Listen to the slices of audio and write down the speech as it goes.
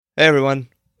Hey everyone,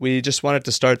 we just wanted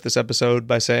to start this episode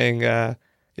by saying,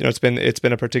 it's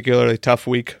been a particularly tough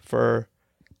week for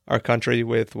our country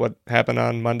with what happened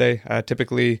on Monday.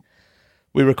 Typically,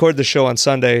 we record the show on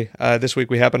Sunday. This week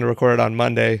we happened to record it on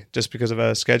Monday just because of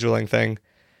a scheduling thing.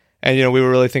 And we were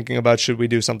really thinking about should we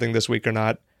do something this week or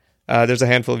not. There's a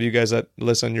handful of you guys that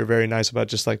listen. You're very nice about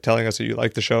just like telling us that you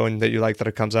like the show and that you like that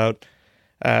it comes out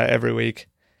every week.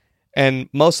 And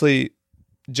mostly,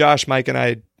 Josh, Mike, and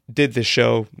I did this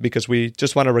show because we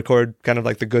just want to record kind of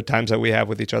like the good times that we have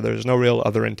with each other. There's no real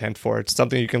other intent for it. It's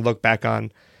something you can look back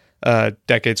on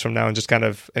decades from now and just kind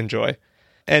of enjoy.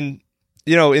 And,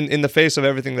 in the face of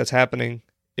everything that's happening,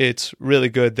 it's really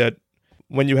good that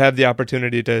when you have the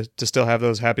opportunity to still have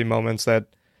those happy moments that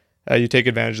you take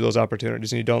advantage of those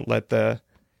opportunities and you don't let the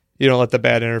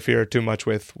bad interfere too much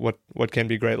with what can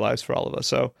be great lives for all of us.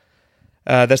 So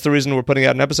that's the reason we're putting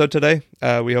out an episode today.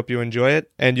 We hope you enjoy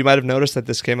it. And you might have noticed that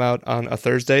this came out on a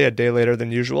Thursday, a day later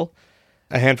than usual.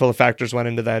 A handful of factors went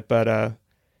into that, but,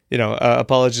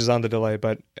 apologies on the delay,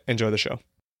 but enjoy the show.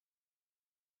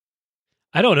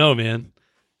 I don't know, man.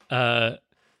 My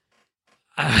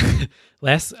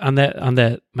last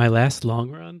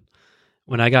long run,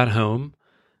 when I got home,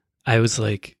 I was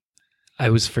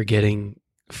forgetting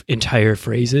entire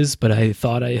phrases, but I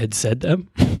thought I had said them.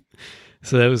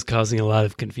 So that was causing a lot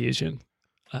of confusion.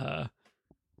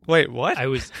 Wait, what? I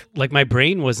was my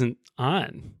brain wasn't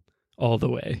on all the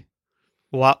way.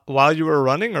 While you were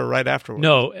running or right afterwards?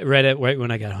 No, right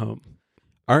when I got home.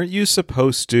 Aren't you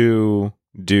supposed to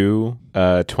do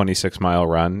a 26-mile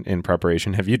run in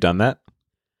preparation? Have you done that?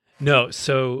 No.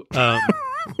 So,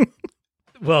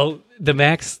 well, the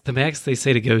max they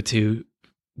say to go to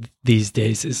these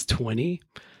days is 20.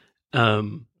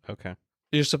 Okay.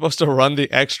 You're supposed to run the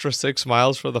extra 6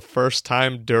 miles for the first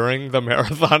time during the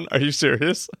marathon? Are you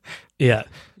serious? Yeah.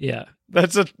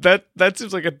 That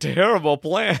seems like a terrible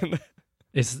plan.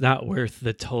 It's not worth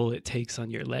the toll it takes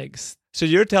on your legs. So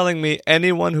you're telling me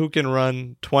anyone who can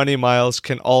run 20 miles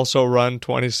can also run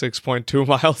 26.2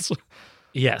 miles?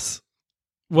 Yes.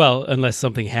 Well, unless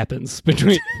something happens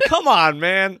between. Come on,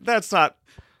 man. That's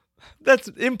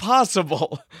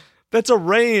impossible. That's a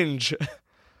range.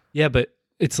 Yeah, but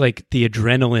it's like the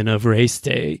adrenaline of race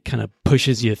day kind of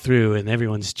pushes you through and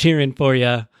everyone's cheering for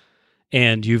you.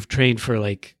 And you've trained for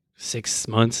 6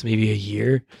 months, maybe a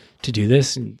year to do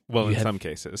this. And some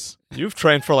cases. You've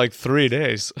trained for 3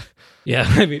 days. Yeah,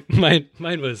 I mean, mine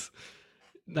was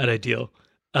not ideal.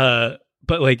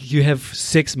 But you have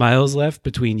 6 miles left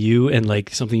between you and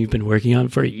something you've been working on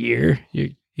for a year.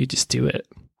 You just do it.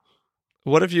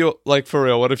 What if you, for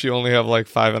real, what if you only have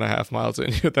 5.5 miles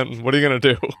in you? Then what are you going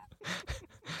to do?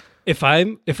 If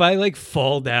I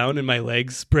fall down and my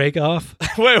legs break off.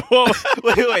 Wait, whoa.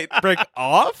 wait, break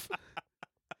off?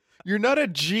 You're not a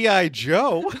G.I.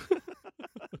 Joe.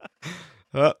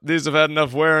 These have had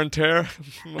enough wear and tear.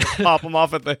 I'm gonna pop them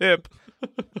off at the hip.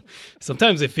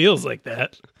 Sometimes it feels like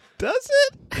that. Does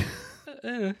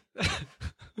it?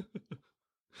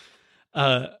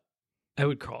 I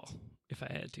would crawl if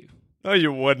I had to. No,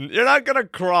 you wouldn't. You're not going to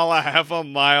crawl a half a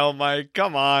mile, Mike.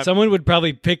 Come on. Someone would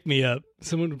probably pick me up.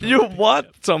 You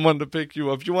want someone to pick you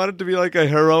up. You want it to be like a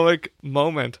heroic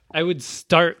moment. I would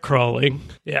start crawling.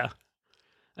 Yeah.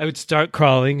 I would start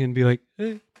crawling and be like,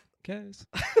 hey, guys.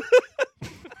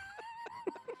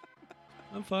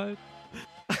 I'm fine.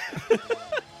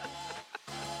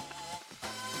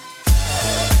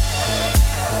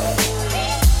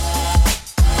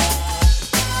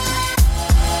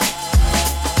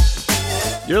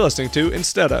 You're listening to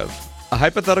Instead Of, a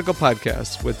hypothetical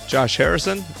podcast with Josh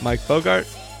Harrison, Mike Bogart,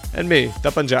 and me,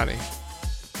 Dapanjani.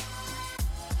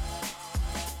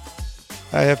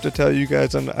 I have to tell you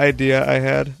guys an idea I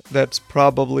had that's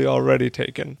probably already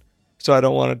taken. So I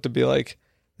don't want it to be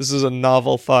this is a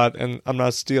novel thought and I'm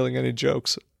not stealing any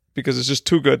jokes because it's just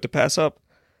too good to pass up.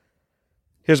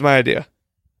 Here's my idea.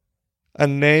 A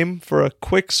name for a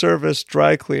quick service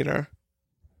dry cleaner.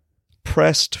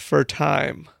 Pressed for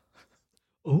time.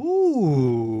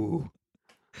 Ooh.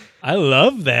 I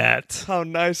love that. How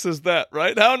nice is that,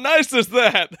 right? How nice is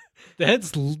that?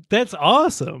 That's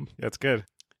awesome. That's good.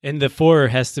 And the 4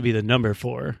 has to be the number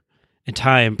 4. And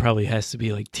time probably has to be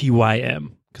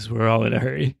TYM because we're all in a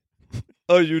hurry.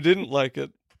 Oh, you didn't like it.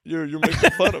 You're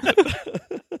making fun of it.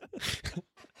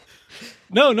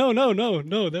 No,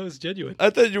 that was genuine. I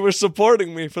thought you were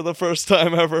supporting me for the first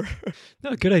time ever.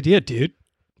 No, good idea, dude.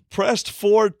 Pressed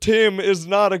for Tim is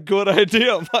not a good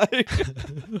idea, Mike.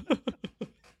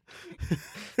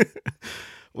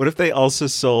 What if they also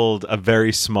sold a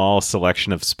very small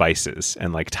selection of spices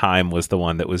and time was the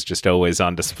one that was just always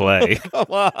on display? Come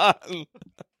on.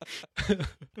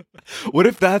 What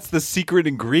if that's the secret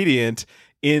ingredient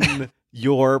in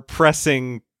your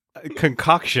pressing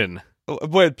concoction?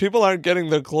 Wait, people aren't getting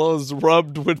their clothes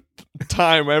rubbed with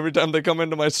thyme every time they come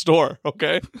into my store,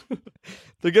 okay?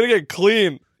 They're getting it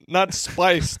clean, not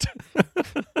spiced.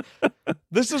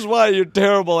 This is why you're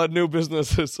terrible at new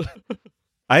businesses.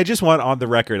 I just want on the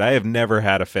record, I have never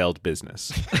had a failed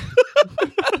business.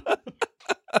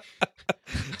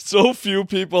 So few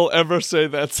people ever say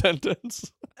that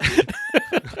sentence.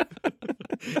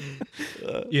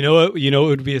 You know what? You know what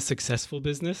would be a successful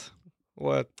business?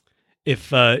 What? If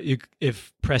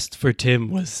Pressed for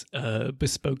Tim was a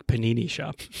bespoke panini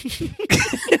shop.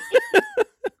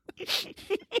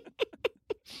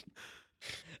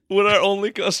 Would our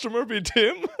only customer be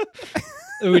Tim?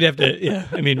 We'd have to, yeah.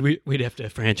 I mean, we'd have to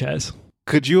franchise.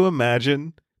 Could you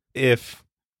imagine if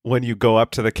when you go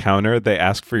up to the counter, they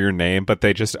ask for your name, but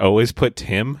they just always put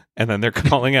Tim, and then they're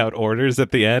calling out orders at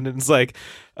the end, and it's like,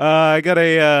 I got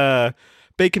a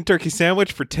bacon turkey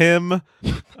sandwich for Tim.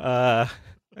 I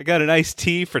got an iced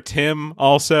tea for Tim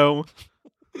also.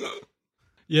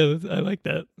 Yeah, I like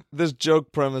that. This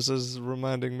joke premise is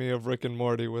reminding me of Rick and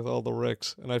Morty with all the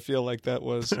Ricks, and I feel like that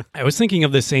was... I was thinking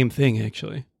of the same thing,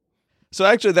 actually. So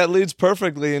actually, that leads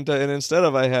perfectly into an instead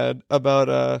of I had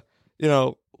about,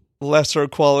 lesser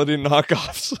quality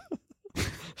knockoffs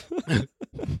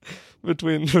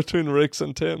between Rick's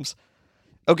and Tim's.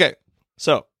 Okay,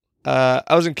 so I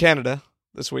was in Canada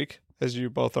this week, as you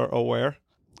both are aware,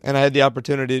 and I had the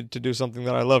opportunity to do something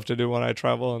that I love to do when I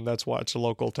travel, and that's watch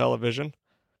local television.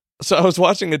 So I was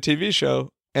watching a TV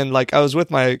show, and I was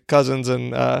with my cousins,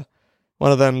 and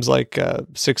one of them's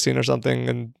 16 or something,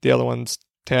 and the other one's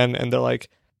 10, and they're like,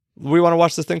 we want to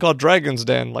watch this thing called Dragon's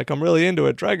Den. I'm really into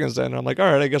it, Dragon's Den. And I'm like,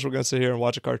 all right, I guess we're going to sit here and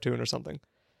watch a cartoon or something.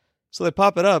 So they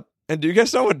pop it up, and do you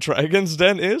guys know what Dragon's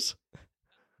Den is?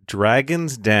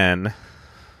 Dragon's Den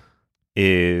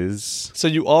is... So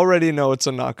you already know it's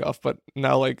a knockoff, but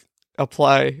now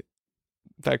apply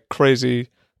that crazy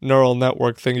neural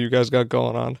network thing you guys got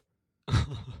going on.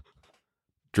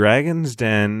 Dragon's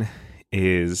Den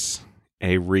is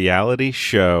a reality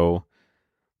show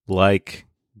like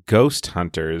Ghost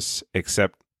Hunters,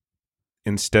 except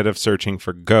instead of searching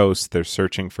for ghosts, they're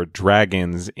searching for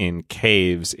dragons in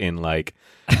caves in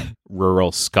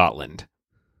rural Scotland.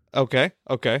 Okay.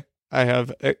 I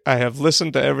have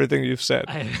listened to everything you've said.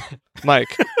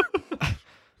 Mike.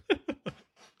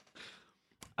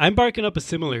 I'm barking up a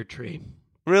similar tree.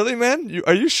 Really, man?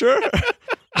 Are you sure?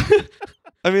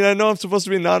 I mean, I know I'm supposed to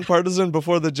be nonpartisan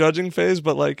before the judging phase,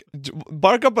 but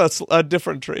bark up a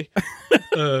different tree.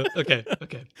 Okay.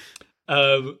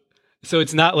 So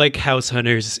it's not like House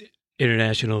Hunters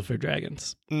International for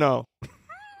Dragons. No.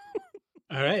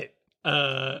 All right.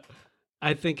 I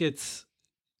think it's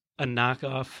a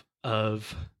knockoff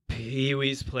of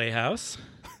Pee-wee's Playhouse.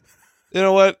 You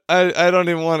know what? I don't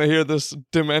even want to hear this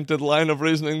demented line of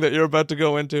reasoning that you're about to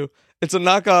go into. It's a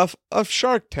knockoff of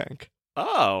Shark Tank.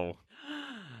 Oh.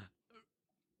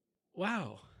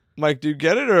 Wow. Mike, do you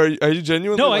get it, or are you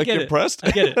genuinely impressed?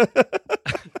 I get it.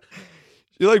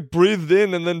 You breathed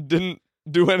in and then didn't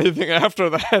do anything after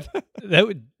that. That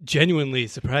would genuinely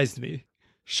surprised me.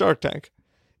 Shark Tank.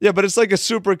 Yeah, but it's a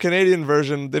super Canadian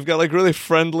version. They've got really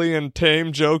friendly and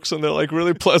tame jokes, and they're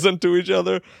really pleasant to each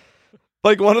other.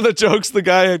 One of the jokes, the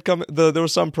guy had there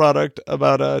was some product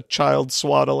about a child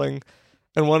swaddling,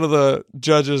 and one of the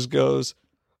judges goes,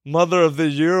 Mother of the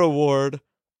Year award,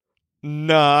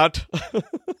 not.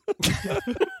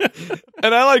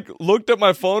 And I looked at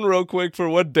my phone real quick for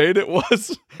what date it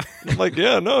was. I'm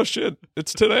yeah, no shit,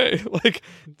 it's today.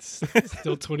 It's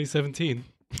still 2017.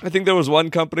 I think there was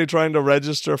one company trying to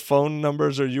register phone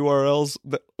numbers or URLs.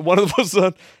 One of them was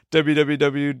on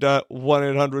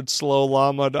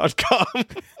www.1800slowllama.com.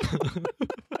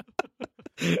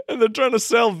 And they're trying to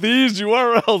sell these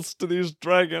URLs to these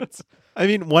dragons. I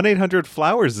mean,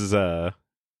 1-800-Flowers is a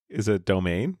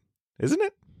domain, isn't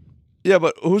it? Yeah,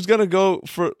 but who's going to go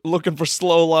for looking for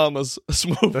slow llamas?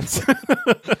 Smooth.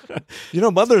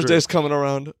 Mother's Day's coming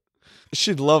around.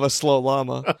 She'd love a slow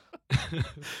llama.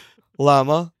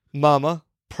 Llama, mama,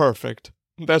 perfect.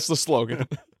 That's the slogan.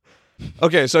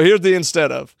 Okay, so here's the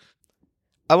instead of.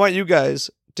 I want you guys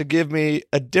to give me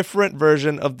a different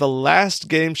version of the last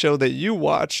game show that you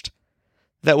watched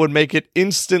that would make it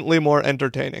instantly more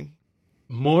entertaining.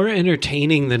 More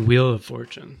entertaining than Wheel of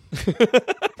Fortune.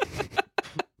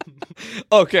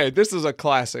 Okay, this is a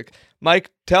classic.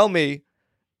 Mike, tell me.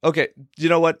 Okay, you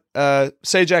know what?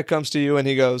 Sajak comes to you and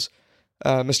he goes,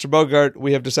 Mr. Bogart,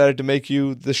 we have decided to make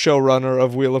you the showrunner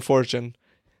of Wheel of Fortune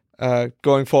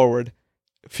going forward.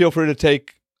 Feel free to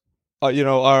take,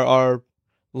 our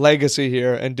legacy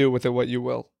here and do with it what you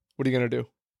will. What are you going to do?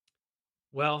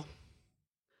 Well,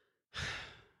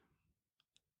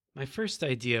 my first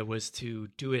idea was to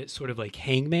do it sort of like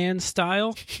Hangman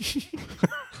style,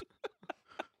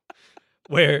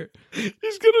 where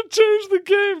He's going to change the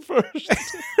game first.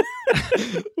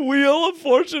 Wheel of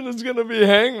Fortune is going to be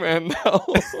Hangman now.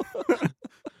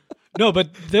 no,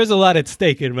 but there's a lot at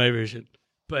stake in my version.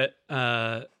 But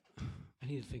I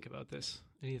need to think about this.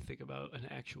 I need to think about an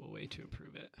actual way to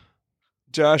improve it.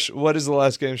 Josh, what is the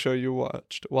last game show you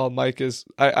watched? While Mike is...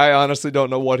 I honestly don't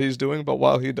know what he's doing, but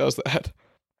while he does that.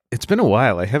 It's been a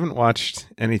while. I haven't watched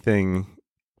anything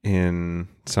in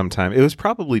some time. It was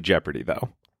probably Jeopardy, though.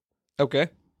 Okay.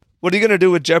 What are you going to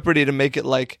do with Jeopardy to make it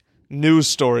like news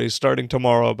stories starting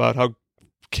tomorrow about how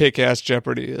kick-ass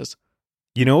Jeopardy is?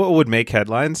 You know what would make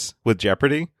headlines with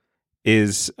Jeopardy?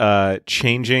 Is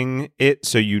changing it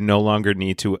so you no longer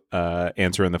need to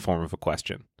answer in the form of a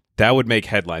question. That would make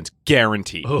headlines,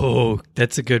 guaranteed. Oh,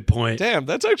 that's a good point. Damn,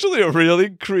 that's actually a really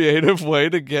creative way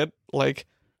to get like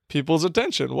people's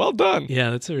attention. Well done. Yeah,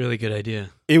 that's a really good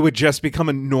idea. It would just become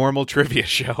a normal trivia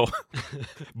show.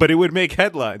 But it would make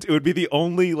headlines. It would be the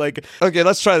only like... Okay,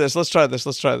 let's try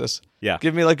this. Yeah.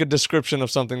 Give me like a description of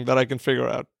something that I can figure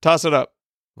out. Toss it up.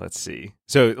 Let's see.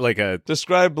 So like a...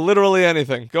 Describe literally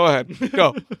anything. Go ahead.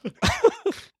 Go.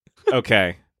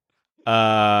 Okay.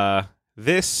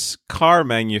 This car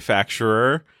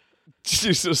manufacturer,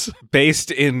 Jesus, based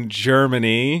in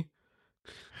Germany,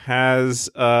 has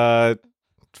a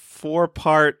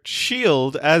 4-part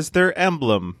shield as their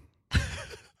emblem.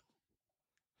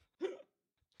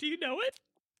 Do you know it?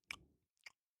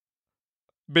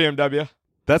 BMW.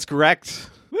 That's correct.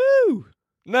 Woo!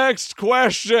 Next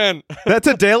question. That's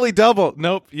a daily double.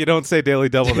 Nope, you don't say daily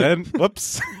double then.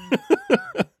 Whoops.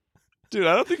 Dude,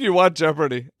 I don't think you watch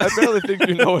Jeopardy. I barely think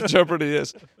you know what Jeopardy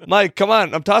is. Mike, come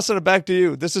on. I'm tossing it back to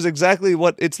you. This is exactly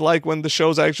what it's like when the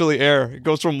shows actually air. It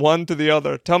goes from one to the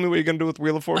other. Tell me what you're going to do with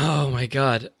Wheel of Fortune. Oh, my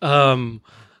God.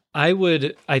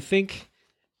 I think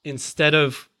instead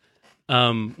of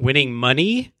winning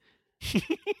money...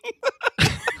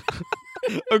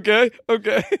 Okay.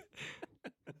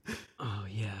 Oh,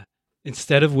 yeah.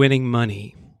 Instead of winning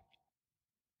money,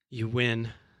 you win...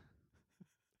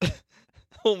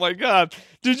 Oh my God.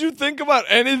 Did you think about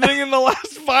anything in the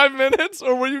last 5 minutes,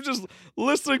 or were you just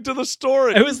listening to the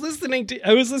story? I was listening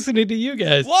to you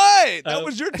guys. Why? That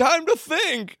was your time to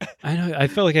think. I know. I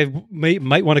felt like I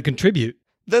might want to contribute.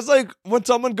 That's like when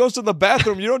someone goes to the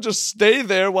bathroom, you don't just stay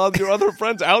there while your other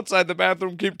friends outside the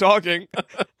bathroom keep talking.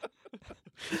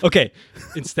 Okay.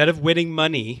 Instead of winning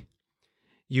money,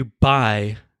 you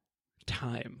buy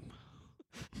time.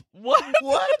 What?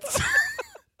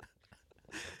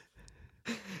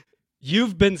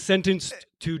 You've been sentenced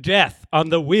to death on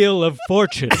the Wheel of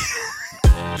Fortune.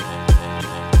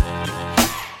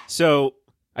 So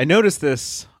I noticed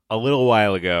this a little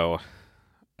while ago.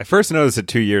 I first noticed it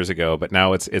 2 years ago, but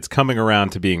now it's coming around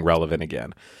to being relevant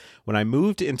again. When I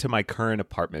moved into my current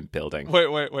apartment building. Wait.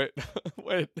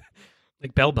 Like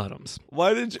bell bottoms.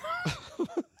 Why did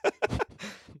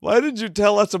you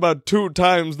tell us about 2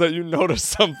 times that you noticed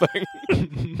something?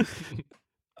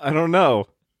 I don't know.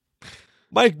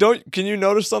 Mike, can you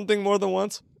notice something more than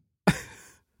once?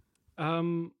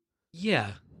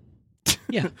 Yeah.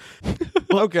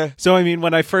 Okay. So I mean,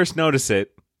 when I first noticed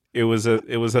it, it was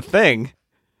a thing,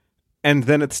 and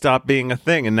then it stopped being a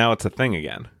thing, and now it's a thing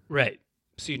again. Right.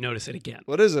 So you notice it again.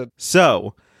 What is it?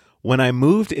 So when I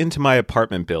moved into my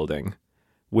apartment building,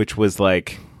 which was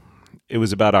like, it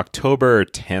was about October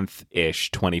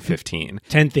 10th-ish, 2015.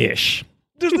 10th-ish.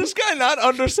 Does this guy not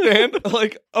understand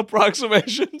like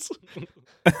approximations?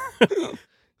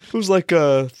 It was like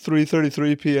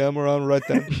 3:33 p.m. around right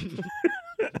then.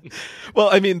 Well,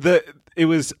 I mean, it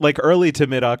was like early to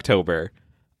mid-October.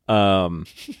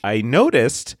 I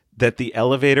noticed that the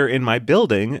elevator in my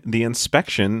building, the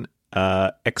inspection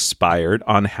expired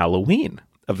on Halloween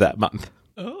of that month.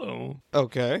 Oh.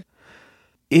 Okay.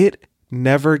 It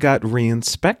never got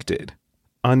re-inspected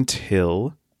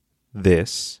until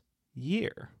this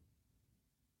year.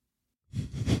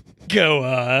 Go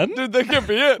on. Dude, that can't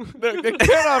be it. That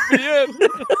cannot be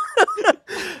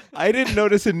it. I didn't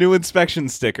notice a new inspection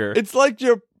sticker. It's like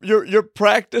you're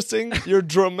practicing your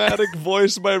dramatic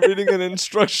voice by reading an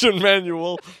instruction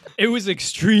manual. It was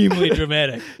extremely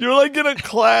dramatic. You're like in a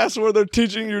class where they're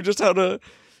teaching you just how to,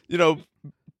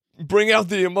 bring out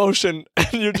the emotion,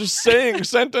 and you're just saying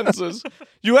sentences.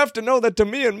 You have to know that to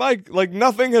me and Mike, like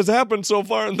nothing has happened so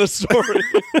far in this story.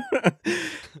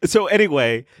 So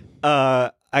anyway,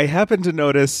 I happened to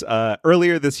notice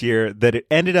earlier this year that it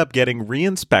ended up getting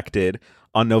re-inspected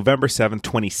on November 7th,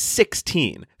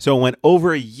 2016. So it went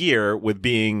over a year with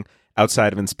being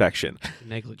outside of inspection.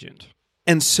 Negligent.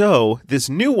 And so this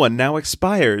new one now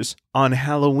expires on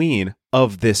Halloween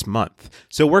of this month.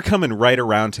 So we're coming right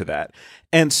around to that.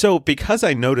 And so because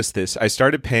I noticed this, I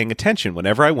started paying attention.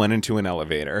 Whenever I went into an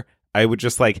elevator, I would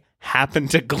just like happen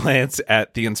to glance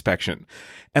at the inspection.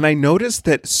 And I noticed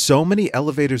that so many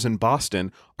elevators in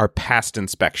Boston are past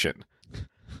inspection.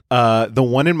 The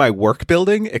one in my work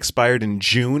building expired in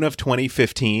June of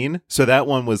 2015. So that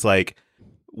one was like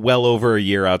well over a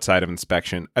year outside of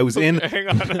inspection. I was in... Hang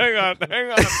on.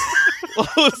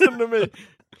 Listen to me.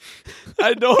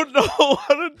 I don't know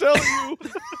how to tell you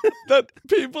that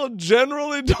people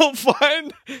generally don't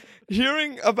find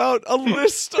hearing about a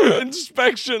list of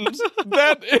inspections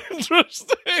that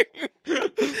interesting.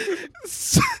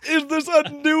 Is this a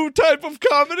new type of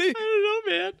comedy? I don't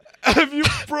know, man. Have you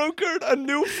brokered a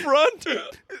new front?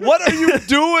 What are you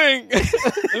doing?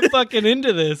 I'm fucking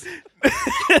into this.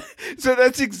 So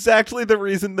that's exactly the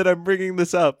reason that I'm bringing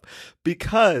this up.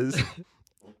 Because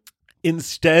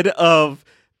instead of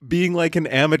being like an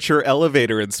amateur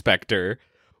elevator inspector,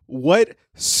 what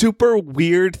super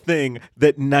weird thing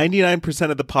that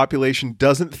 99% of the population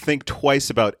doesn't think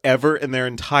twice about ever in their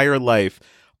entire life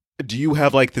do you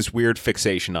have like this weird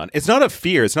fixation on? It's not a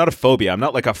fear. It's not a phobia. I'm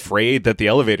not like afraid that the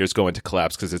elevator's going to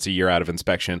collapse because it's a year out of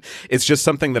inspection. It's just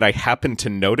something that I happen to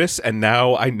notice, and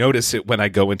now I notice it when I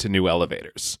go into new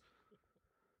elevators.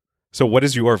 So what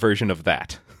is your version of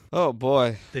that? Oh,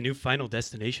 boy. The new Final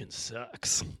Destination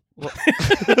sucks.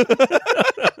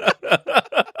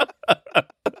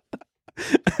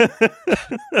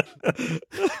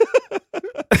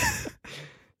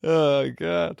 Oh,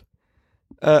 God.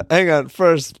 Hang on.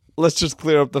 First, let's just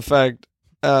clear up the fact.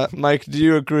 Mike, do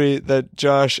you agree that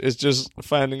Josh is just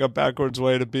finding a backwards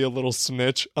way to be a little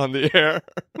snitch on the air?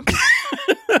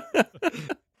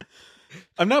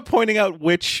 I'm not pointing out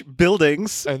which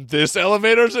buildings. And this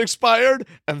elevator's expired,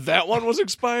 and that one was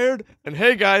expired, and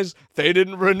hey, guys, they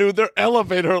didn't renew their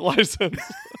elevator license.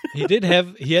 He had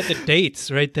the dates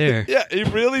right there. Yeah,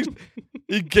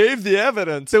 he gave the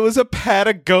evidence. There was a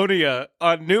Patagonia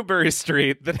on Newbury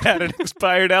Street that had an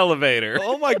expired elevator.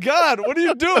 Oh my God, what are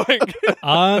you doing?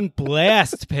 On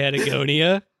blast,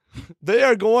 Patagonia. They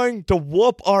are going to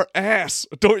whoop our ass.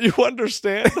 Don't you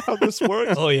understand how this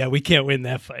works? Oh, yeah, we can't win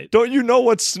that fight. Don't you know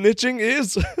what snitching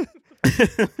is?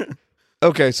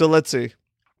 Okay, so let's see.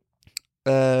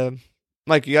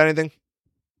 Mike, you got anything?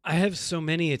 I have so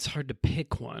many, it's hard to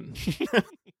pick one.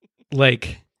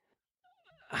 Like,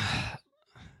 I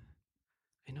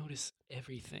notice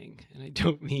everything, and I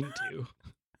don't mean to.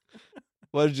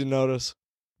 What did you notice?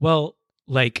 Well,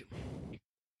 like,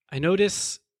 I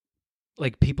notice,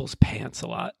 like, people's pants a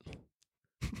lot.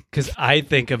 Because I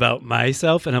think about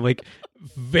myself, and I'm, like,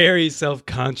 very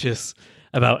self-conscious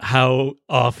about how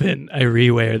often I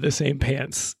rewear the same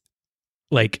pants,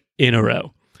 like, in a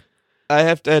row. I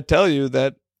have to tell you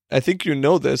that I think you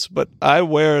know this, but I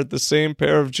wear the same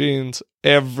pair of jeans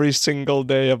every single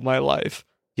day of my life.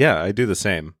 Yeah, I do the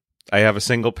same. I have a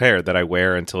single pair that I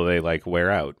wear until they like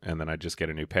wear out, and then I just get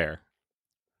a new pair.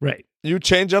 Right. You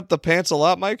change up the pants a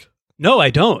lot, Mike? No, I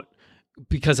don't.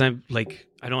 Because I'm like,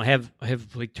 I have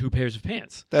like 2 pairs of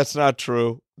pants. That's not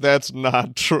true. That's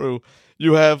not true.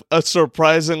 You have a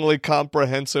surprisingly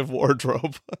comprehensive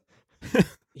wardrobe.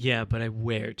 Yeah, but I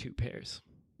wear 2 pairs.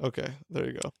 Okay, there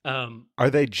you go. Are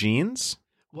they jeans?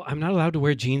 Well, I'm not allowed to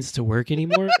wear jeans to work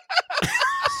anymore.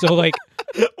 So, like,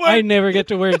 I never get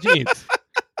to wear jeans.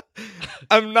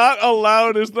 I'm not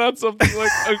allowed is not something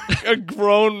like a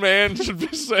grown man should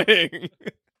be saying.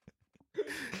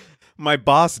 My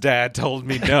boss dad told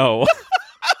me no.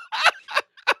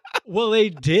 Well, they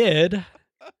did.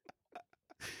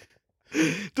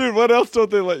 Dude, what else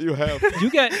don't they let you have?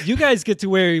 You guys get to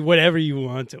wear whatever you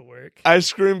want to work.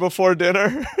 Ice cream before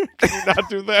dinner? Can you not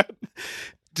do that?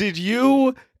 Did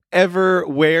you ever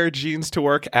wear jeans to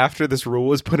work after this rule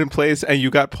was put in place and you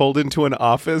got pulled into an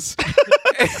office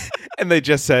and they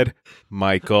just said,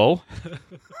 Michael,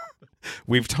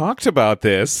 we've talked about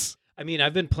this. I mean,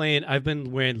 I've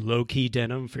been wearing low-key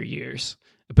denim for years,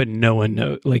 but no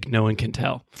one can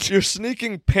tell. You're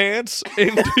sneaking pants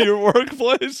into your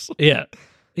workplace? Yeah,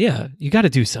 you got to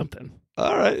do something.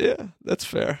 All right, yeah, that's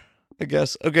fair, I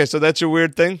guess. Okay, so that's your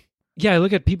weird thing? Yeah, I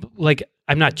look at people, like,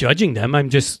 I'm not judging them. I'm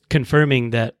just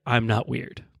confirming that I'm not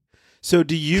weird. So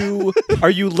are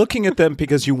you looking at them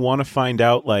because you want to find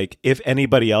out, like, if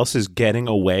anybody else is getting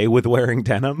away with wearing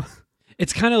denim?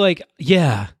 It's kind of like,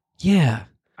 yeah.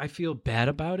 I feel bad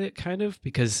about it, kind of,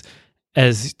 because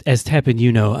as Tappan,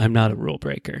 you know, I'm not a rule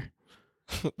breaker.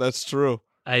 That's true.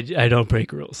 I don't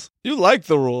break rules. You like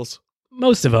the rules.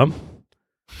 Most of them.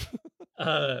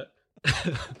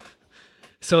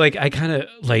 So like I kind of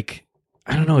like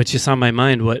I don't know. It's just on my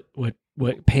mind what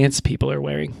pants people are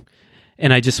wearing,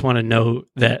 and I just want to know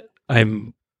that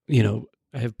I'm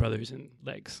I have brothers and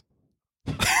legs.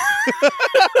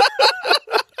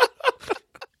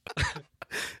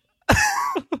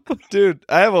 Dude,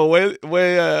 I have a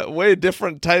way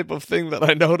different type of thing that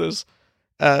I notice.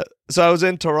 So I was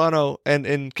in Toronto, and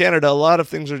in Canada, a lot of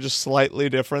things are just slightly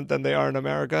different than they are in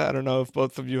America. I don't know if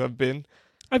both of you have been.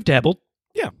 I've dabbled.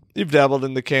 Yeah, you've dabbled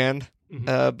in the can.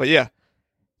 Mm-hmm. But yeah.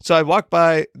 So I walked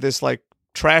by this like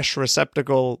trash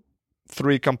receptacle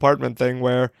 3-compartment thing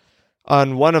where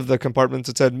on one of the compartments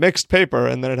it said mixed paper,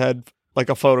 and then it had like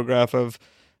a photograph of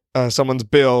someone's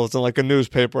bills and like a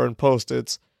newspaper and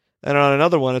Post-its. And on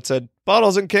another one it said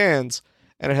bottles and cans,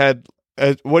 and it had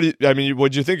what'd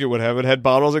you think it would have? It had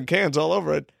bottles and cans all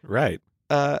over it. Right.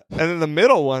 And then the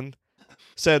middle one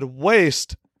said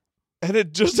waste, and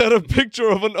it just had a picture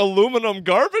of an aluminum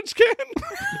garbage can.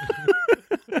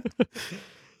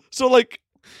 So, like,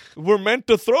 we're meant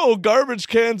to throw garbage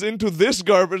cans into this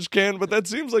garbage can, but that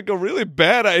seems like a really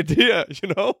bad idea,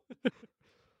 you know?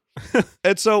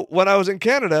 And so when I was in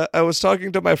Canada, I was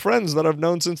talking to my friends that I've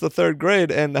known since the 3rd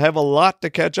grade and have a lot to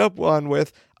catch up on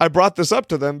with. I brought this up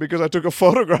to them because I took a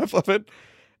photograph of it.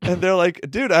 And they're like,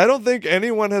 dude, I don't think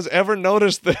anyone has ever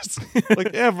noticed this.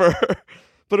 Like, ever.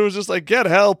 But it was just like, get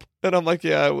help. And I'm like,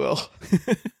 yeah, I will.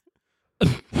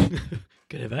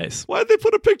 Good advice. Why'd they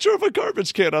put a picture of a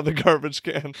garbage can on the garbage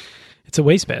can? It's a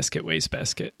wastebasket.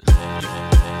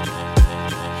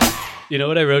 You know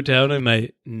what I wrote down in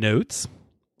my notes?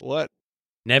 What?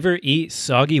 Never eat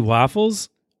soggy waffles?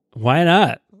 Why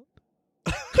not?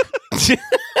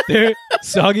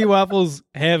 Soggy waffles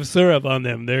have syrup on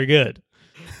them. They're good.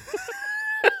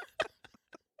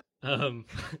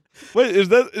 Wait, is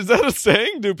that a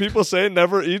saying? Do people say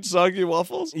never eat soggy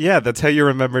waffles? Yeah, that's how you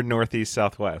remember Northeast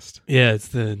Southwest. Yeah, it's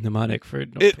the mnemonic for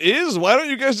It is? Why don't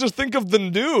you guys just think of the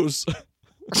news?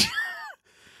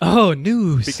 Oh,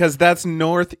 news. Because that's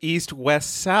Northeast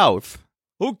West South.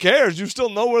 Who cares? You still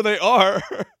know where they are.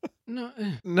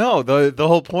 No, the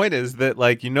whole point is that,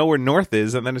 like, you know where north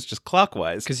is, and then it's just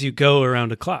clockwise. Because you go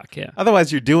around a clock, yeah.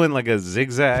 Otherwise, you're doing like a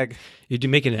zigzag. You're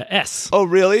making an S. Oh,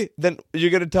 really? Then you're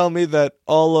going to tell me that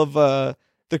all of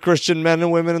the Christian men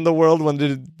and women in the world, when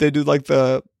they do like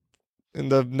in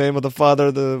the name of the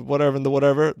Father, the whatever, and the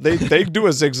whatever, they do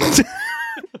a zigzag.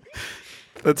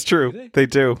 That's true. They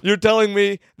do. You're telling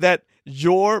me that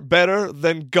you're better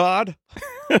than God?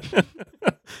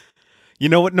 You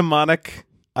know what mnemonic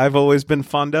I've always been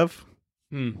fond of?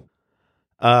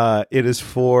 It is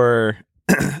for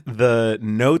the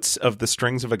notes of the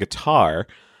strings of a guitar.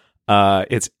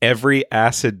 It's every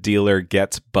acid dealer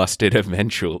gets busted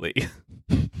eventually.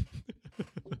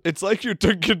 It's like you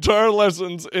took guitar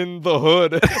lessons in the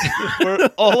hood, where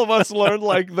all of us learned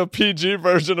like the PG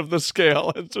version of the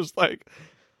scale. It's just like,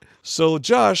 so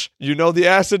Josh, you know the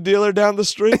acid dealer down the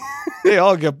street? They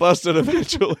all get busted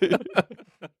eventually.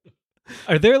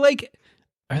 Are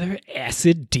there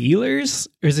acid dealers?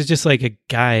 Or is it just like a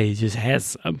guy who just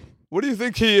has some? What do you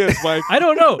think he is, Mike? I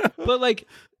don't know. But like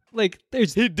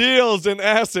he deals in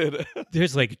acid.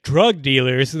 There's like drug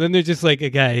dealers, and then there's just like a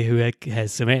guy who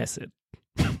has some acid.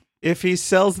 If he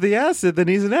sells the acid, then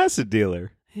he's an acid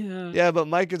dealer. Yeah, but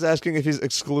Mike is asking if he's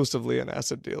exclusively an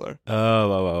acid dealer.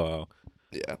 Oh.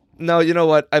 Yeah. No, you know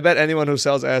what? I bet anyone who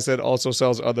sells acid also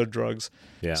sells other drugs.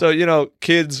 Yeah. So,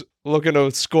 kids looking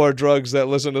to score drugs that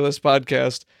listen to this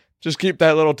podcast, just keep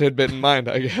that little tidbit in mind,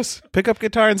 I guess. Pick up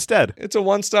guitar instead. It's a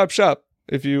one-stop shop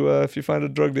if you find a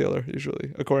drug dealer,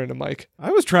 usually, according to Mike.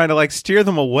 I was trying to steer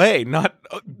them away, not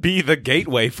be the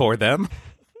gateway for them.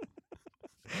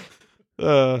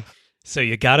 So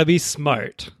you gotta be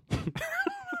smart.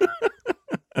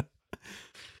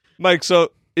 Mike,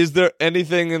 so is there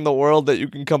anything in the world that you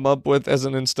can come up with as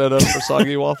an instead of for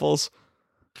soggy waffles?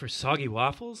 For soggy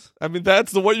waffles? I mean,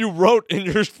 that's what you wrote in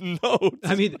your notes.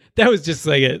 I mean, that was just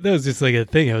like a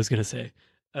thing I was gonna say.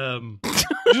 You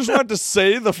just wanted to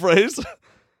say the phrase?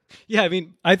 Yeah, I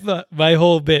mean, I thought my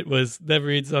whole bit was never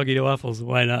eat soggy waffles.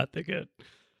 Why not? They're good.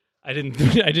 I didn't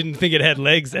think it had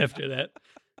legs after that.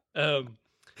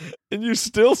 And you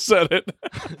still said it.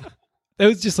 That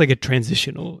was just like a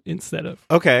transitional instead of.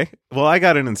 Okay, well, I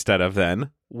got an instead of then.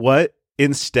 What,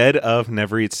 instead of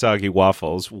never eat soggy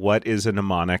waffles, what is a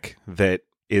mnemonic that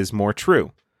is more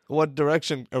true? What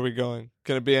direction are we going?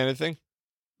 Can it be anything?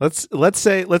 Let's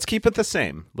keep it the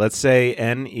same. Let's say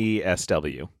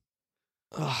NESW.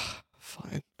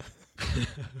 Fine.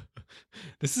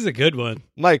 This is a good one.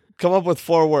 Mike, come up with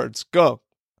 4 words. Go.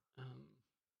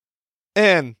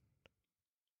 N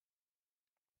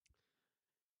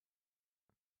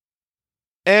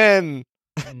N.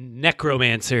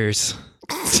 Necromancers.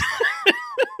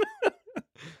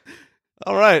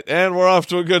 All right, and we're off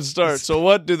to a good start. So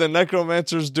what do the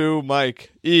necromancers do,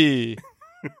 Mike? E.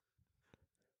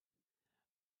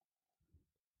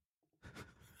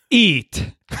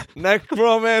 Eat.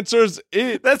 Necromancers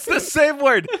eat. That's the same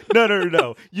word.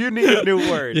 No. You need a new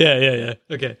word. Yeah.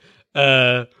 Okay.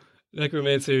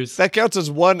 Necromancers. That counts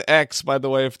as 1X, by the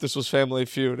way, if this was Family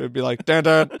Feud. It'd be like, dun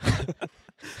dun.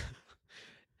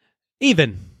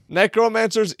 Even.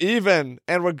 Necromancers even.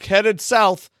 And we're headed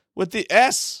south with the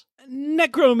S.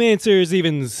 Necromancers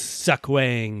even suck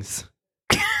wangs.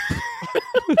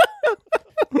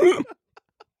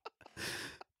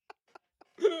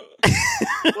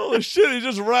 Holy shit, he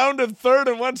just rounded third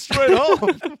and went straight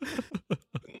home.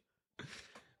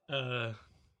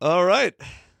 All right.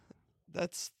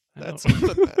 That's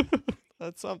something, man.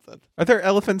 That's something. Are there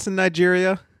elephants in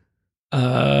Nigeria?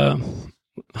 Hold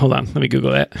on, let me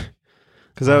Google that.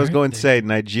 Because I was going to say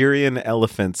Nigerian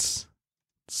elephants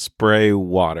spray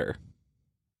water.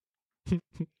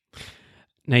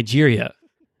 Nigeria.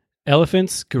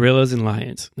 Elephants, gorillas, and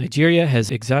lions. Nigeria has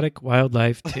exotic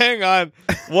wildlife. Hang on.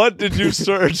 What did you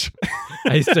search?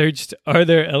 I searched, are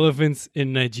there elephants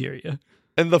in Nigeria?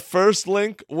 And the first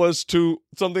link was to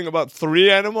something about 3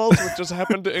 animals, which just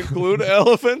happened to include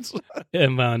elephants.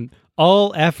 I'm on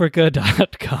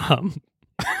allafrica.com.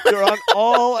 You're on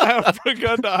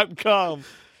allafrica.com.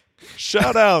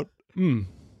 Shout out.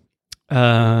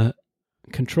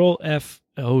 Control F.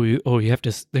 Oh, you have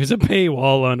to. There's a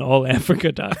paywall on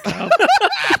allafrica.com.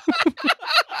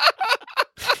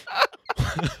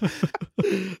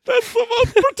 That's the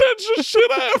most pretentious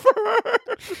shit I ever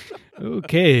heard.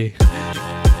 Okay.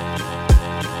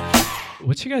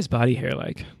 What's your guys' body hair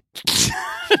like?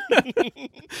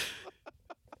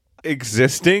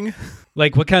 Existing?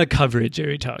 Like, what kind of coverage are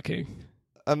we talking?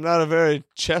 I'm not a very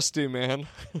chesty man.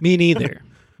 Me neither.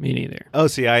 Oh,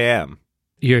 see, I am.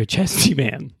 You're a chesty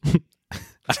man.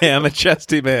 I am a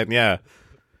chesty man, yeah.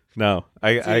 No,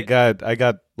 I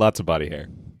got lots of body hair.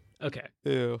 Okay.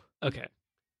 Ew. Okay.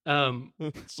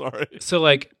 Sorry. So,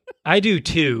 like, I do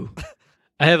too.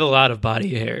 I have a lot of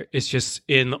body hair. It's just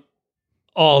in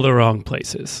all the wrong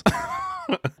places.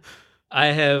 I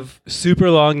have super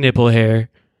long nipple hair.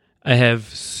 I have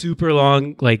super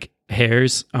long, like,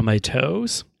 hairs on my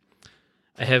toes.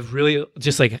 I have really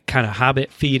just, like, kind of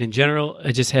hobbit feet in general.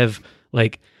 I just have,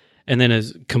 like, and then a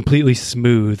completely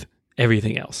smooth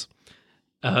everything else.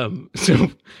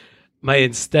 So my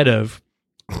instead of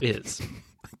is...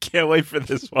 Can't wait for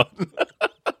this one.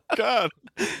 God.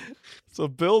 It's a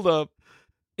build-up.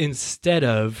 Instead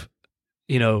of,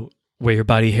 where your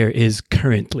body hair is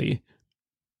currently,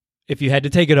 if you had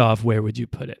to take it off, where would you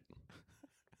put it?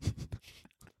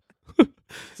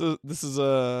 So this is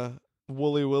a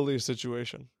Wooly Willy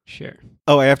situation. Sure.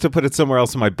 Oh, I have to put it somewhere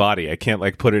else in my body. I can't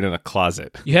put it in a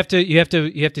closet. You have to do. Ew.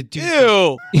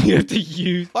 You have to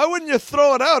use. Why wouldn't you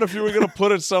throw it out if you were going to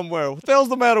put it somewhere? What the hell's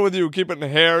the matter with you keeping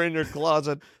hair in your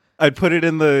closet? I'd put it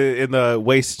in the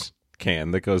waste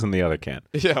can that goes in the other can.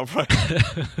 Yeah, right.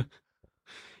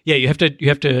 Yeah, you have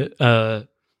to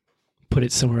put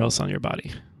it somewhere else on your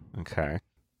body. Okay.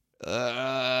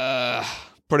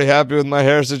 Pretty happy with my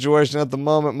hair situation at the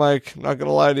moment, Mike. I'm not going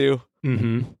to lie to you.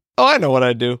 Mm-hmm. Oh, I know what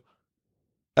I'd do.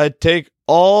 I'd take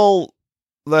all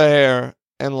the hair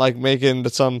and make it into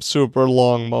some super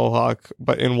long mohawk,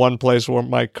 but in one place where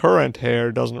my current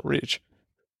hair doesn't reach.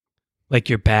 Like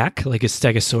your back, like a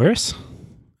stegosaurus?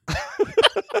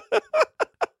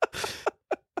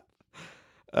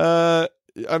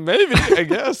 Maybe, I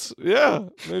guess. Yeah,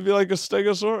 maybe like a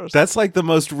stegosaurus. That's like the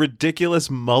most ridiculous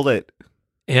mullet.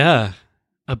 Yeah,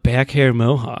 a back hair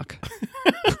mohawk.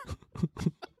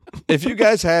 If you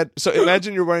guys so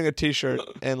imagine you're wearing a t-shirt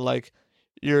and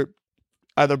you're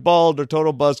either bald or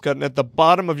total buzz cut, and at the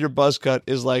bottom of your buzz cut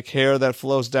is hair that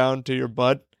flows down to your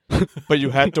butt, but you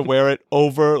had to wear it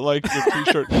over your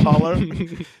t-shirt collar.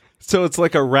 So it's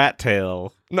like a rat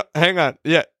tail. No, hang on.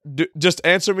 Yeah, just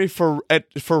answer me for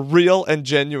real and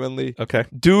genuinely. Okay.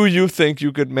 Do you think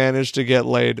you could manage to get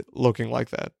laid looking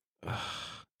like that?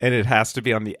 And it has to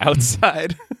be on the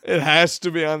outside. It has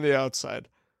to be on the outside.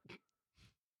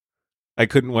 I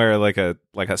couldn't wear like a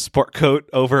sport coat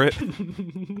over it.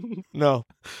 No.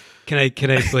 Can I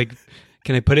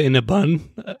put it in a bun?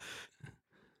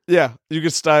 Yeah, you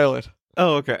could style it.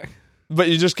 Oh, okay. But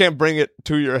you just can't bring it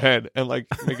to your head and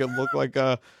make it look like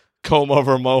a comb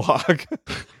over mohawk.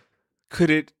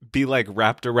 Could it be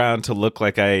wrapped around to look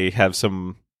like I have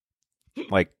some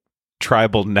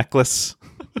tribal necklace?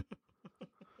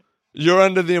 You're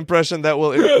under the impression that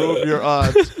will improve your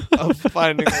odds of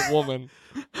finding a woman.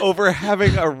 Over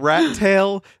having a rat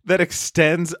tail that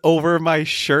extends over my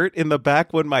shirt in the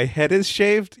back when my head is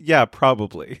shaved? Yeah,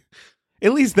 probably.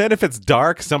 At least then if it's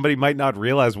dark, somebody might not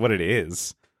realize what it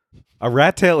is. A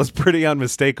rat tail is pretty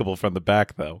unmistakable from the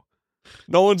back, though.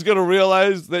 No one's going to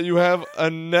realize that you have a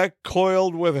neck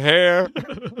coiled with hair.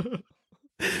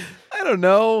 I don't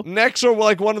know. Necks are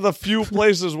like one of the few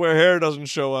places where hair doesn't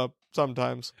show up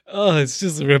sometimes. Oh, it's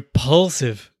just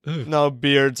repulsive. Ugh. No,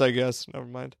 beards, I guess. Never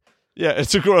mind. Yeah,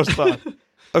 it's a gross thought.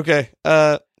 Okay.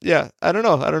 Yeah, I don't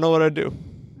know. I don't know what I'd do.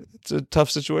 It's a tough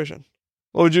situation.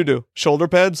 What would you do? Shoulder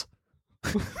pads?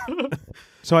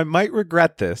 So I might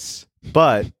regret this,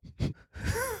 but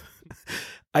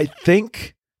I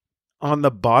think on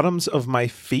the bottoms of my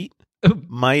feet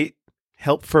might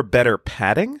help for better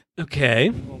padding. Okay.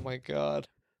 Oh my God.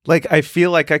 Like, I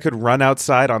feel like I could run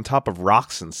outside on top of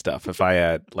rocks and stuff if I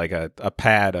had like a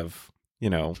pad of,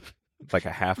 like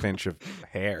a half inch of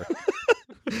hair.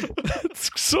 That's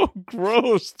so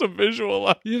gross to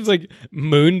visualize. You have like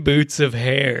moon boots of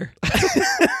hair.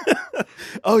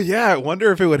 Oh, yeah. I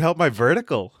wonder if it would help my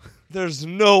vertical. There's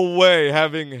no way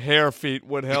having hair feet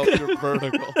would help your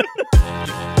vertical.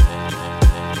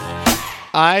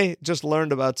 I just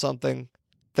learned about something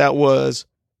that was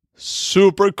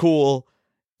super cool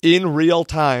in real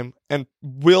time and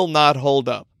will not hold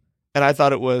up. And I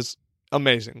thought it was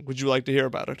amazing. Would you like to hear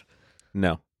about it?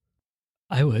 No.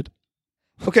 I would.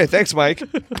 Okay, thanks, Mike.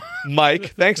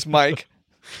 Thanks, Mike.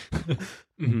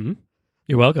 Mm-hmm.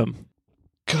 You're welcome.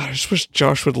 God, I just wish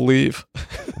Josh would leave.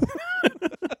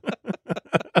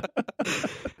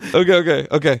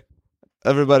 Okay.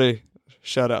 Everybody,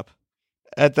 shut up.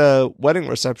 At the wedding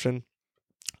reception,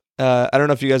 I don't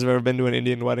know if you guys have ever been to an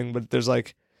Indian wedding, but there's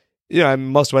like,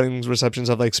 most wedding receptions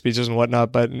have like speeches and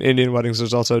whatnot, but in Indian weddings,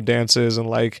 there's also dances and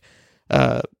like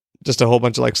just a whole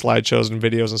bunch of like slideshows and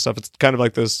videos and stuff. It's kind of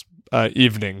like this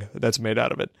evening that's made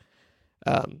out of it.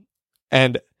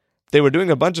 And they were doing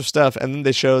a bunch of stuff, and then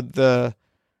they showed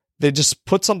they just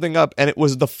put something up, and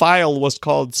the file was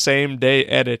called Same Day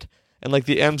Edit. And like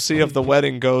the MC of the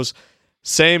wedding goes,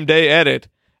 Same Day Edit.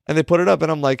 And they put it up,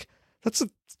 and I'm like, that's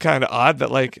kind of odd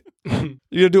that like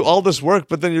you do all this work,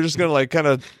 but then you're just going to like kind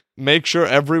of make sure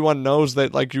everyone knows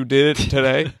that like you did it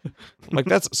today. I'm like,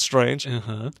 that's strange.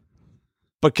 Uh-huh.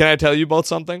 But can I tell you about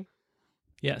something?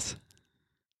 Yes.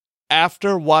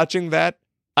 After watching that,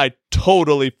 I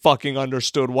totally fucking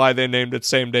understood why they named it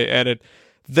Same Day Edit.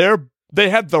 They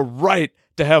had the right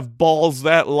to have balls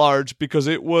that large because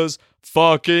it was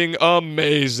fucking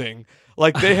amazing.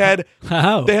 Like they had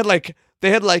Wow. they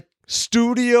had like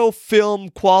studio film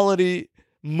quality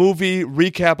movie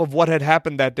recap of what had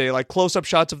happened that day, like close-up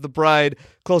shots of the bride,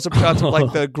 close-up shots of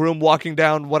like the groom walking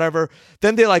down, whatever.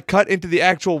 Then they like cut into the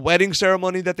actual wedding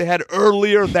ceremony that they had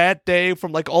earlier that day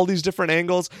from like all these different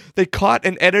angles. They caught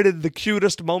and edited the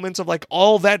cutest moments of like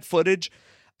all that footage.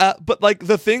 But like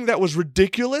the thing that was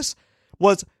ridiculous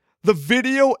was the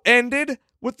video ended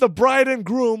with the bride and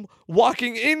groom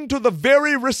walking into the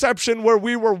very reception where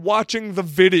we were watching the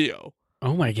video.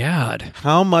 Oh my God.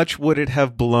 How much would it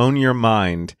have blown your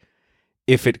mind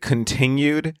if it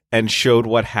continued and showed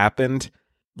what happened,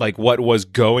 like what was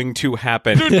going to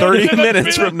happen 30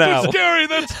 minutes from now? Too scary.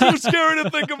 That's too scary to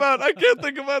think about. I can't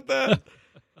think about that.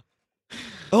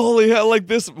 Holy hell, like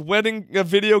this wedding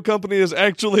video company is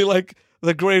actually like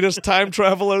the greatest time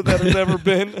traveler that has ever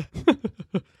been.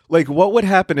 Like, what would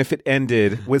happen if it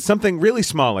ended with something really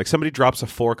small, like somebody drops a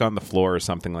fork on the floor or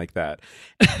something like that,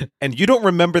 and you don't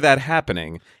remember that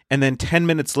happening, and then 10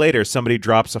 minutes later, somebody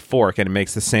drops a fork and it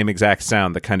makes the same exact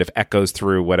sound that kind of echoes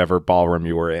through whatever ballroom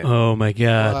you were in. Oh my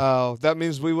God. Wow, that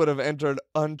means we would have entered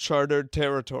uncharted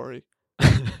territory.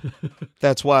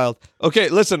 That's wild. Okay,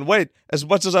 listen, wait. As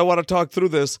much as I want to talk through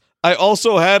this, I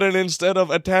also had an instead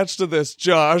of attached to this,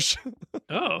 Josh.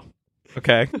 Oh.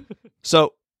 Okay.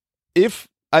 So, if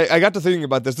I got to thinking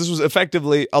about this was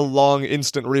effectively a long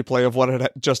instant replay of what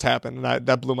had just happened, and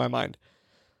that blew my mind.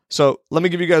 So, let me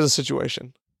give you guys a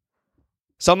situation.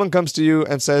 Someone comes to you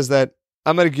and says that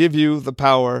I'm going to give you the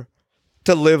power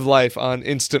to live life on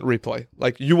instant replay.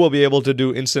 Like, you will be able to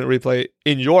do instant replay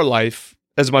in your life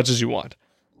as much as you want.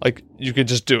 Like, you can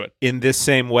just do it. In this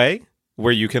same way,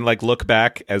 where you can, like, look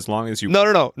back as long as you...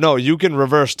 No, you can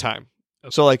reverse time.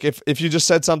 Okay. So, like, if you just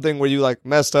said something where you, like,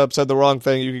 messed up, said the wrong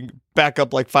thing, you can back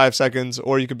up, like, 5 seconds,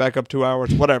 or you could back up 2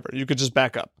 hours, whatever. You could just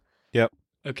back up. Yep.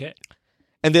 Okay.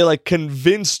 And they, like,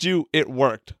 convinced you it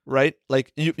worked, right?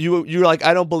 Like, you're like,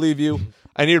 I don't believe you.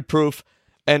 I need proof.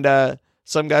 And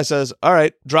some guy says, all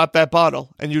right, drop that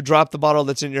bottle. And you drop the bottle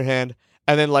that's in your hand.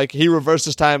 And then, like, he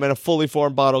reverses time and a fully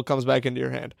formed bottle comes back into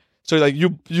your hand. So like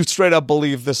you straight up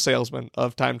believe this salesman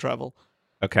of time travel.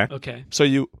 Okay. Okay. So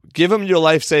you give him your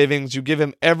life savings, you give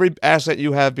him every asset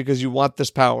you have because you want this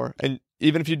power. And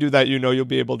even if you do that, you know you'll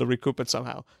be able to recoup it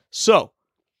somehow. So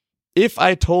if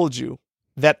I told you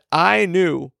that I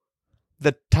knew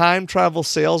the time travel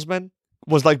salesman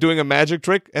was like doing a magic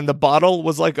trick and the bottle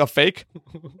was like a fake,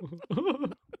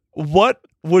 what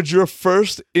would your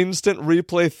first instant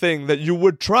replay thing that you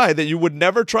would try that you would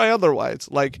never try otherwise?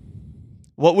 Like,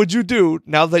 what would you do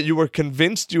now that you were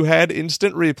convinced you had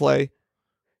instant replay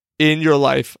in your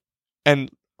life?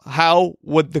 And how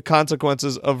would the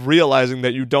consequences of realizing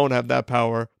that you don't have that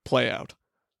power play out?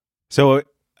 So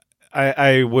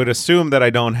I would assume that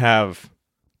I don't have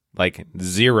like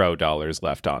 $0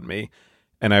 left on me,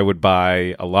 and I would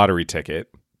buy a lottery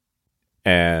ticket,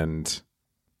 and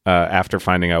after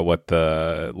finding out what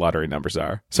the lottery numbers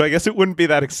are. So I guess it wouldn't be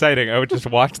that exciting. I would just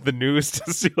watch the news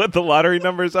to see what the lottery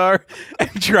numbers are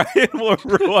and try and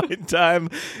rewind time,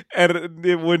 and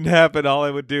it wouldn't happen. All I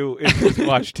would do is just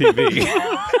watch TV.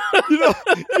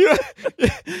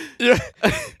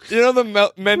 You know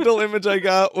the mental image I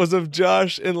got was of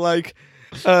Josh in like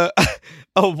a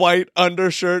white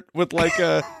undershirt with like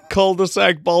a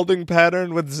cul-de-sac balding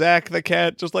pattern with Zach the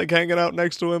cat just like hanging out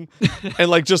next to him and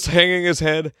like just hanging his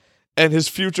head, and his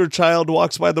future child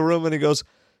walks by the room and he goes,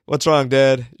 "What's wrong,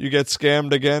 Dad? You get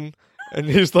scammed again?" And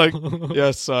he's like,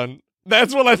 "Yes, son."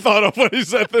 That's what I thought of when he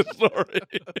said this story.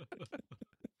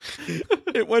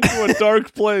 It went to a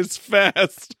dark place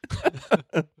fast.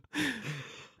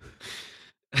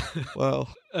 Wow.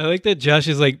 I like that Josh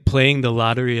is like playing the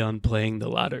lottery on playing the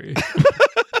lottery.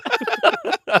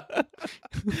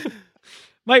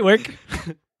 Might work.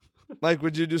 Mike,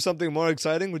 would you do something more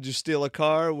exciting? Would you steal a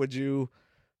car? Would you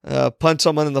punch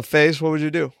someone in the face? What would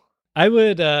you do? I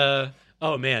would, I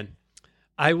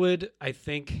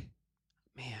think,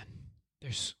 man,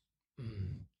 there's,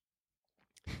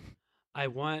 I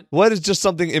want What is just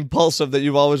something impulsive that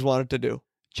you've always wanted to do?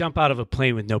 jump out of a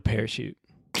plane with no parachute.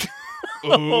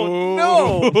 Oh,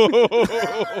 no.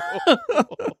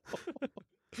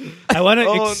 I want to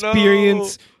Oh,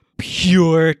 experience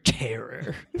pure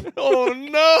terror. Oh,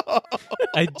 no.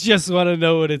 I just want to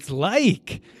know what it's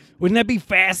like. Wouldn't that be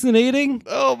fascinating?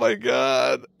 Oh, my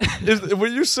God. Were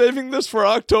you saving this for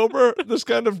October? This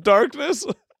kind of darkness?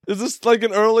 Is this like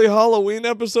an early Halloween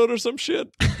episode or some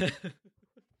shit?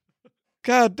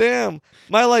 God damn.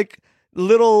 My, like,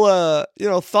 little,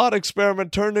 thought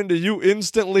experiment turned into you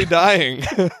instantly dying.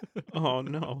 Oh,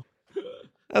 no.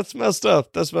 That's messed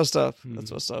up. That's messed up.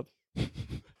 That's messed up.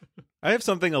 I have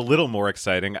something a little more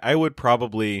exciting. I would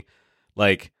probably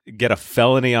like get a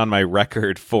felony on my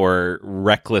record for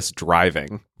reckless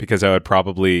driving, because I would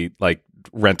probably like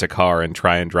rent a car and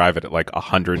try and drive it at like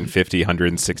 150,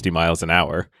 160 miles an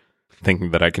hour,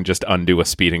 thinking that I can just undo a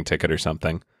speeding ticket or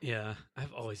something. Yeah,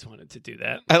 I've always wanted to do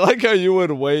that. I like how you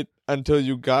would wait until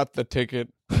you got the ticket.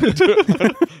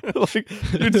 Like,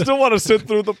 you'd still want to sit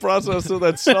through the process so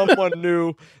that someone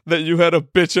knew that you had a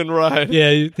bitchin' ride.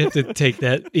 Yeah, you have to take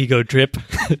that ego trip.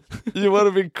 You want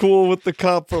to be cool with the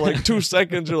cop for like 2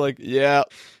 seconds. You're like, yeah,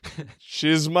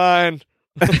 she's mine.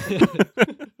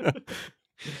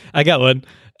 I got one.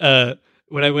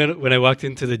 When I walked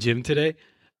into the gym today,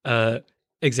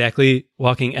 exactly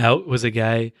walking out was a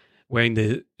guy wearing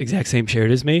the exact same shirt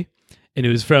as me, and it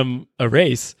was from a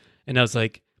race. And I was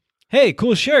like, "Hey,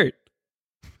 cool shirt!"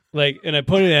 Like, and I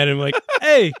pointed at him like,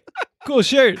 "Hey, cool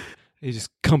shirt." He just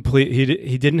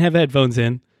he didn't have headphones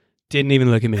in, didn't even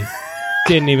look at me,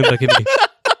 didn't even look at me.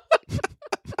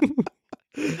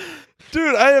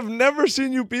 Dude, I have never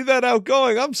seen you be that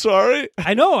outgoing. I'm sorry.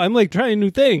 I know. I'm like trying new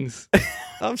things.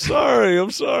 I'm sorry.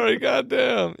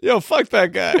 Goddamn. Yo, fuck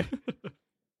that guy.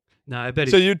 No, I bet.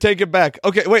 So you take it back.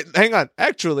 Okay, wait, hang on.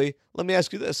 Actually, let me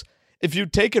ask you this. If you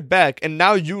take it back and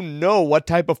now you know what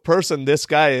type of person this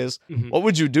guy is, what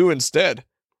would you do instead?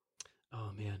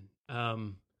 Oh, man.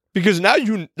 Because now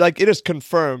it is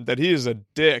confirmed that he is a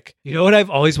dick. You know what I've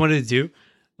always wanted to do?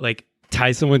 Like,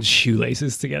 tie someone's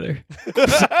shoelaces together.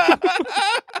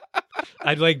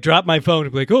 I'd like drop my phone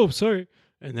and be like, "Oh, sorry,"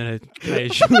 and then I'd tie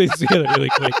his shoelaces together really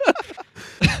quick.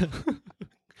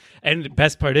 And the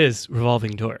best part is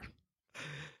revolving door.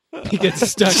 He gets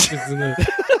stuck just in the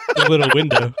little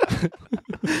window.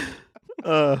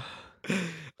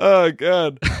 Oh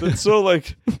God, that's so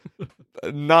like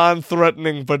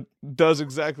non-threatening, but does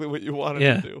exactly what you want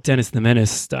it to do. Dennis the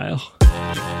Menace style.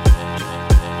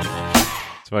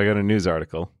 So I got a news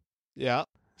article. Yeah.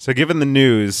 So given the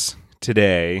news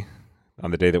today,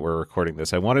 on the day that we're recording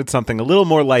this, I wanted something a little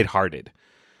more lighthearted.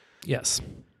 Yes.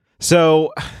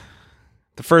 So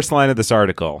the first line of this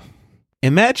article: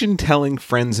 imagine telling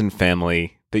friends and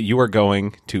family that you are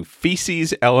going to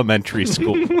Feces Elementary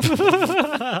School.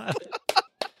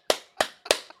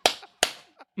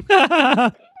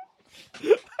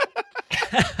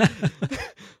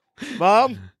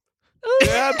 Mom,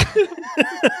 Dad,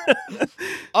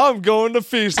 I'm going to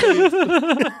Feces.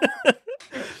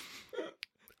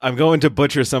 I'm going to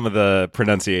butcher some of the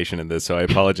pronunciation in this, so I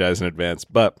apologize in advance.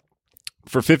 But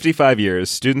for 55 years,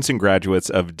 students and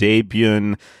graduates of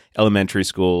Daebyun Elementary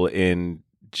School in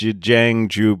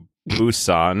Jijangju,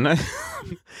 Busan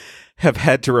have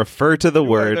had to refer to the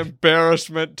word... An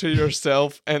embarrassment to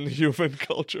yourself and human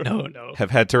culture. No.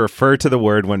 Have had to refer to the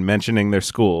word when mentioning their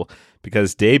school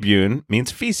because Daebyun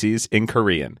means feces in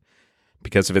Korean.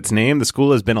 Because of its name, the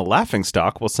school has been a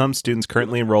laughingstock, while some students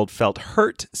currently enrolled felt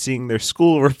hurt seeing their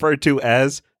school referred to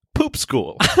as Poop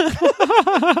School.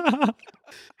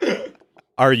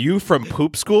 Are you from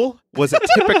Poop School? Was it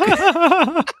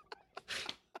typical?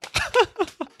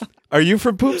 Are you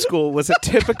from Poop School? Was a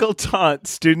typical taunt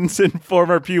students and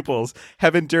former pupils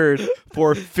have endured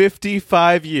for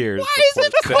 55 years. Why is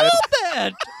it called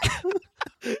that?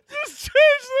 Just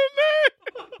change the name.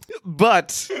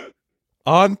 But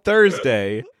on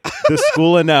Thursday, the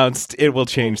school announced it will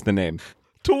change the name.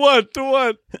 To what? To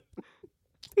what?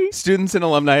 Students and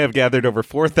alumni have gathered over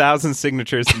 4,000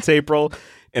 signatures since April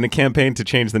in a campaign to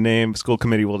change the name. School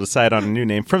committee will decide on a new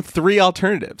name from 3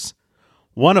 alternatives.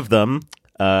 One of them,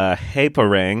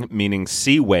 Haeparang, meaning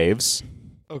sea waves.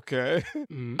 Okay.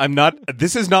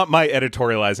 This is not my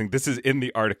editorializing. This is in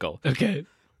the article. Okay.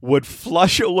 Would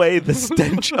flush away the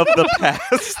stench of the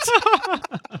past.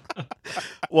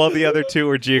 While the other 2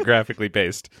 were geographically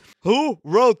based. Who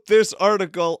wrote this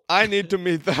article? I need to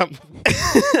meet them.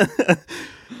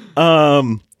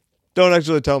 Don't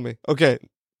actually tell me. Okay.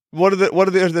 What are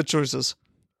the other choices?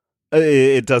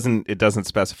 It doesn't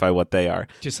specify what they are.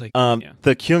 Just like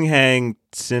The Kyunghang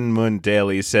Sinmun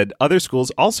Daily said other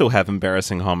schools also have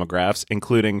embarrassing homographs,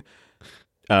 including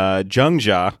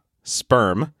Jungja,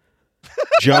 sperm.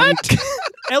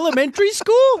 Elementary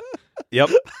school? Yep.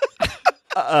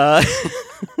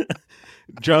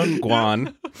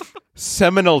 Jungguan,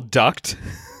 seminal duct.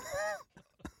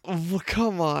 Oh,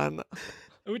 come on.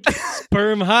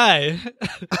 Sperm high.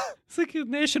 It's like a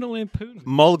National Lampoon.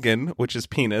 Mulligan, which is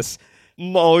penis.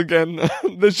 Mulligan.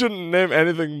 They shouldn't name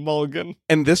anything Mulligan.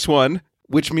 And this one,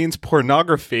 which means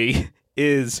pornography,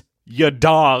 is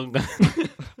yadong.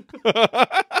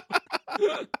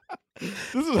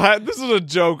 This is a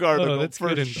joke article that's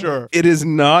for good sure. It is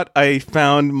not. I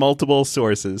found multiple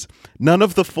sources. None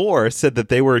of the 4 said that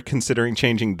they were considering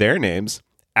changing their names.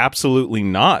 Absolutely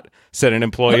not, said an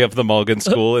employee of the Mulligan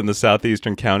School in the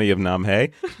southeastern county of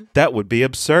Namhae. That would be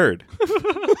absurd.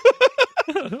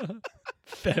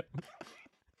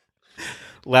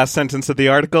 Last sentence of the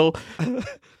article.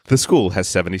 The school has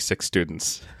 76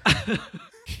 students.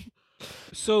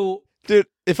 So... Dude,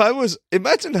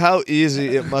 imagine how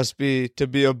easy it must be to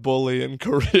be a bully in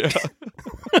Korea.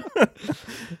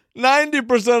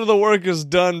 90% of the work is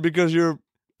done because your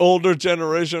older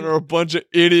generation are a bunch of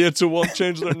idiots who won't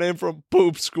change their name from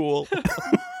Poop School.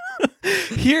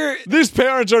 Here, these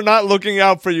parents are not looking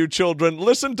out for you, children.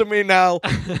 Listen to me now.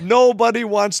 Nobody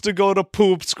wants to go to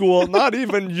Poop School. Not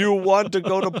even you want to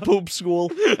go to Poop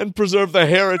School and preserve the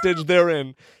heritage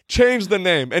therein. Change the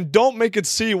name and don't make it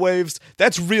Sea Waves.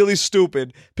 That's really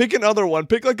stupid. Pick another one.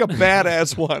 Pick like a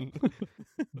badass one.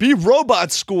 Be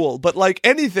Robot School, but like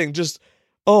anything, just,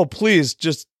 oh, please,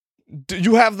 just,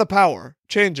 you have the power.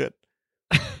 Change it.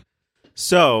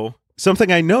 So,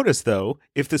 something I noticed, though,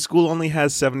 if the school only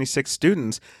has 76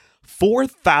 students,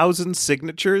 4,000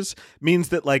 signatures means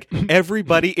that, like,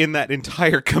 everybody in that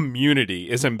entire community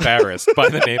is embarrassed by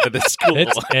the name of the school.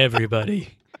 It's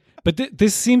everybody. But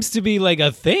this seems to be, like,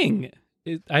 a thing.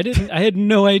 I had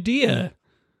no idea.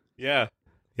 Yeah.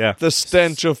 Yeah. The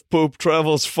stench of poop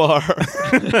travels far.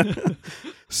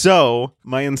 So,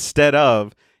 my instead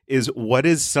of is what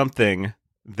is something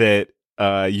that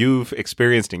you've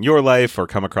experienced in your life or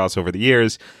come across over the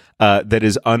years that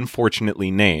is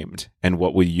unfortunately named, and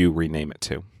what will you rename it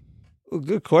to? Ooh,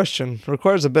 good question.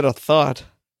 Requires a bit of thought.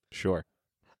 Sure.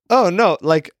 Oh, no.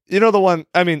 Like, you know the one,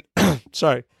 I mean,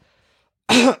 sorry.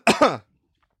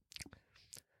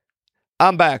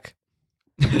 I'm back.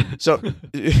 So,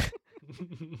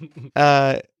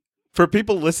 for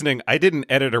people listening, I didn't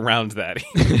edit around that.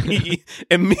 He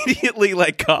immediately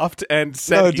like coughed and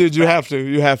said, "No, dude, you have to.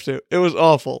 You have to." It was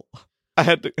awful. I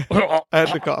had to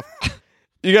cough.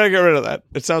 You gotta get rid of that.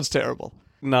 It sounds terrible.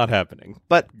 Not happening.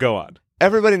 But go on.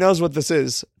 Everybody knows what this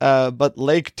is. But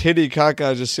Lake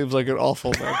Titicaca just seems like an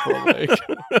awful name for a lake,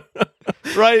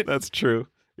 right? That's true.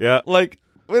 Yeah. Like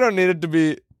we don't need it to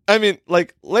be. I mean,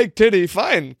 like, Lake Titty,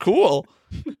 fine, cool.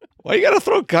 Why you gotta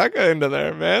throw caca into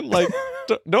there, man? Like,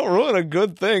 don't ruin a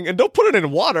good thing. And don't put it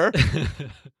in water.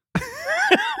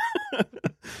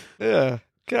 Yeah,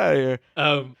 get out of here.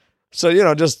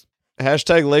 So, just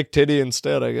hashtag Lake Titty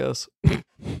instead, I guess.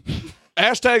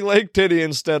 Hashtag Lake Titty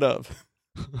instead of.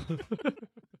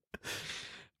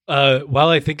 While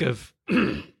I think of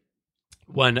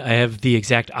one, I have the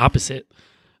exact opposite.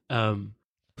 I'm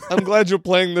glad you're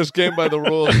playing this game by the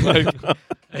rules. Like,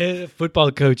 I had a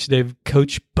football coach named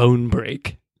Coach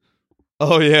Bonebreak.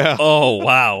 oh, yeah. Oh,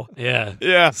 wow. Yeah.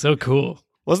 Yeah. So cool.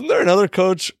 Wasn't there another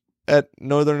coach at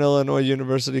Northern Illinois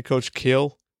University, Coach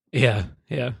Kill? Yeah.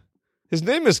 His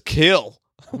name is Kill.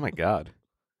 Oh, my God.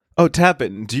 Oh,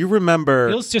 Tappan, do you remember...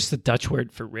 Feels just the Dutch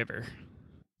word for river.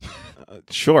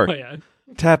 Sure. Oh, yeah.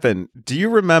 Tappan, do you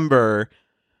remember...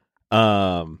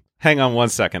 hang on one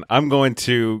second. I'm going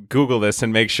to Google this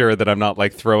and make sure that I'm not,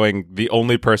 like, throwing the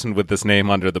only person with this name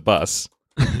under the bus.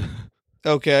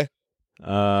 Okay.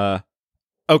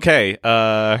 Okay,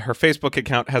 her Facebook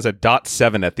account has a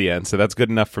 .7 at the end, so that's good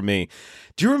enough for me.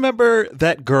 Do you remember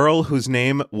that girl whose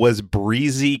name was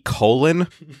Breezy Colon?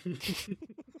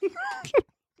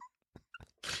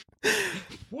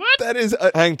 What? That is...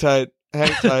 Hang tight.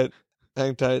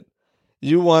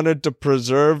 You wanted to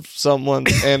preserve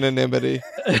someone's anonymity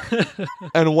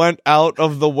and went out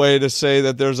of the way to say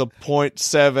that there's a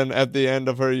 .7 at the end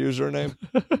of her username.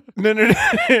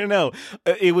 No.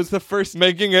 It was the first...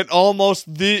 Making it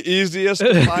almost the easiest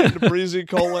to find Breezy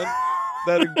Colon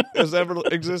that has ever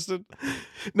existed.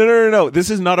 No.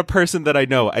 This is not a person that I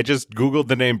know. I just Googled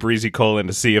the name Breezy Colon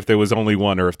to see if there was only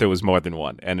one or if there was more than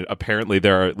one. And apparently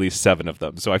there are at least 7 of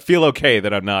them. So I feel okay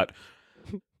that I'm not,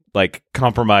 like,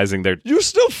 compromising their... You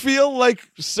still feel like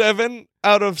 7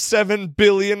 out of 7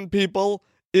 billion people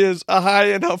is a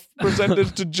high enough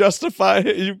percentage to justify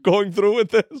you going through with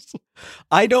this?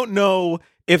 I don't know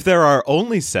if there are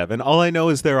only 7. All I know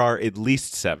is there are at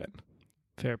least 7.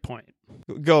 Fair point.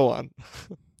 Go on.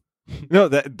 No,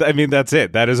 that's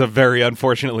it. That is a very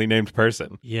unfortunately named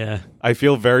person. Yeah. I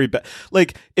feel very bad.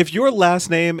 Like, if your last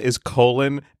name is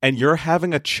Colon and you're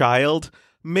having a child,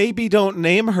 maybe don't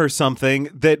name her something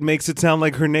that makes it sound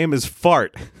like her name is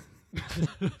Fart.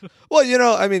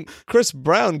 Well, Chris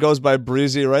Brown goes by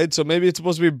Breezy, right? So maybe it's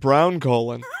supposed to be Brown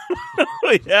Colon.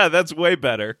 Yeah, that's way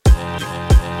better.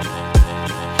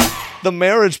 The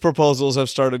marriage proposals have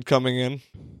started coming in.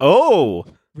 Oh,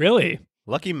 Really?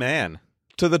 lucky man.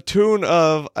 To the tune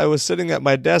of, I was sitting at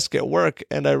my desk at work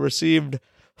and I received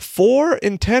 4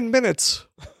 in 10 minutes.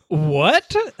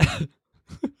 What?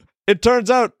 It turns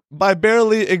out, by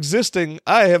barely existing,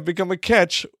 I have become a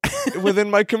catch within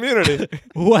my community.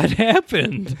 What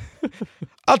happened?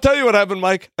 I'll tell you what happened,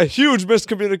 Mike. A huge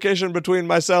miscommunication between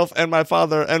myself and my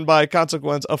father, and by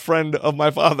consequence, a friend of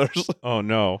my father's. Oh,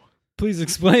 no. Please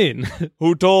explain.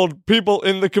 Who told people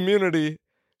in the community,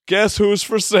 guess who's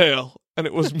for sale? And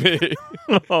it was me.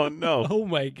 Oh, no. Oh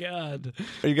my God.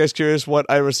 Are you guys curious what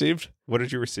I received? What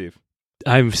did you receive?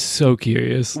 I'm so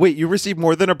curious. Wait, you received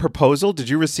more than a proposal? Did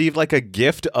you receive, like, a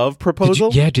gift of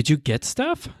proposal? Did you get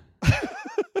stuff?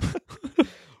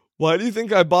 Why do you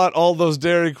think I bought all those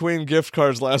Dairy Queen gift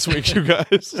cards last week, you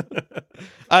guys?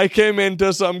 I came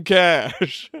into some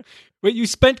cash. Wait, you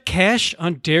spent cash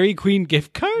on Dairy Queen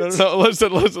gift cards? No,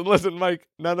 listen, Mike.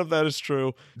 None of that is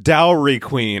true. Dowry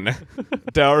Queen.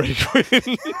 Dowry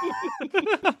Queen.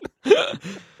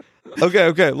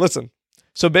 Okay, listen.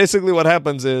 So basically what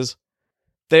happens is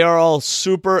they are all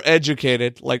super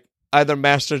educated, like either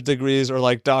master's degrees or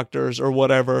like doctors or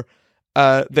whatever.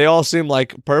 They all seem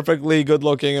like perfectly good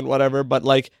looking and whatever, but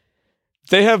like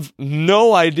they have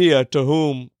no idea to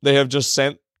whom they have just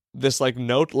sent this like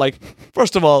note. Like,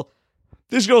 first of all,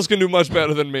 these girls can do much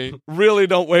better than me. Really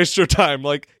don't waste your time.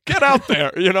 Like, get out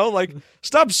there, like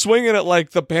stop swinging it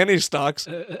like the penny stocks.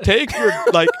 Take your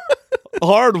like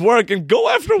hard work and go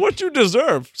after what you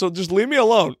deserve. So just leave me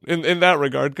alone in that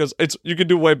regard, because you can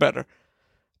do way better.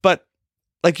 But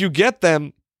like you get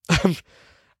them,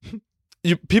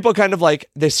 people kind of like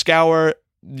they scour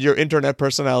your internet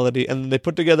personality and they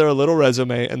put together a little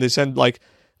resume and they send like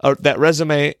that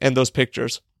resume and those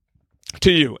pictures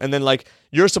to you, and then like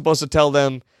you're supposed to tell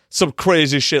them some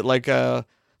crazy shit like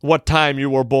what time you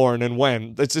were born and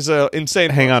when. It's just a insane.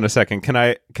 Hang on a second. Can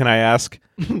I ask?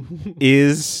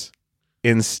 Is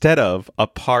instead of a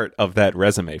part of that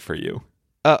resume for you?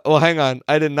 Well, hang on.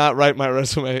 I did not write my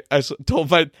resume. I told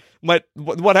my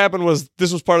what happened was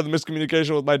this was part of the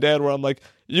miscommunication with my dad, where I'm like,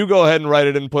 you go ahead and write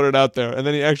it and put it out there, and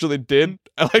then he actually did.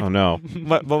 Like, oh no!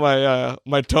 But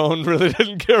my tone really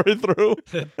didn't carry through.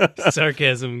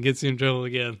 Sarcasm gets you in trouble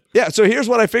again. Yeah. So here's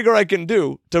what I figure I can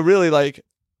do to really like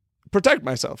protect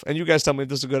myself. And you guys tell me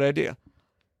this is a good idea.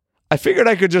 I figured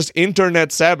I could just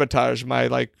internet sabotage my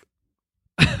like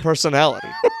personality.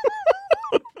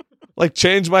 Like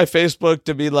change my Facebook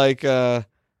to be like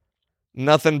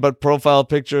nothing but profile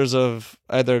pictures of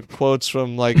either quotes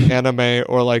from like anime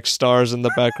or like stars in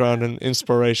the background and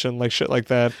inspiration, like shit like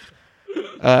that.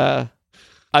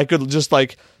 I could just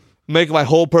like make my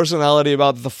whole personality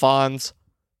about the Fonz.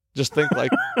 Just think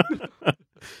like,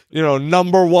 you know,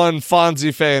 number one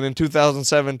Fonzie fan in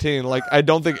 2017. Like, I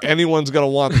don't think anyone's going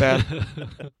to want that.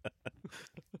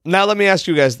 Now, let me ask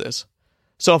you guys this.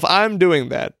 So if I'm doing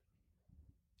that,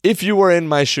 if you were in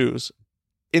my shoes,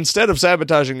 instead of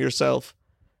sabotaging yourself,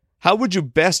 how would you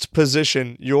best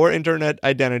position your internet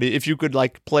identity if you could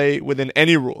like play within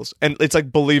any rules? And it's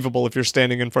like believable if you're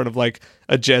standing in front of like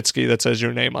a jet ski that says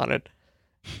your name on it.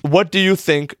 What do you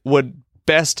think would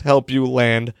best help you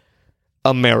land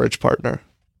a marriage partner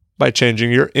by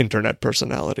changing your internet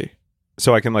personality?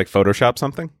 So I can like Photoshop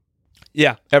something?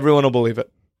 Yeah, everyone will believe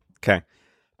it. Okay.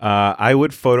 I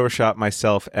would Photoshop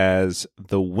myself as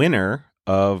the winner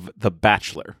of The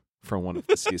Bachelor for one of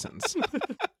the seasons.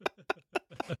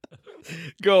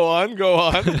 Go on.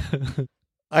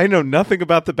 I know nothing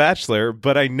about The Bachelor,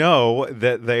 but I know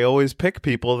that they always pick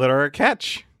people that are a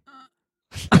catch.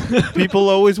 People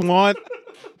always want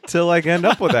to like end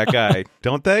up with that guy,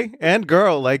 don't they? And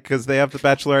girl, like, because they have The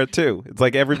Bachelorette too. It's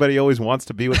like everybody always wants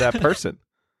to be with that person.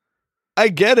 I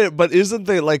get it, but isn't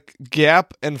the like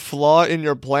gap and flaw in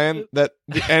your plan that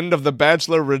the end of The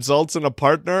Bachelor results in a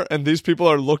partner and these people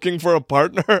are looking for a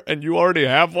partner and you already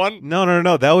have one?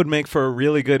 No. That would make for a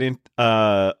really good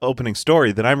opening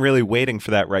story that I'm really waiting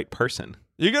for that right person.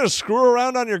 You're going to screw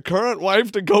around on your current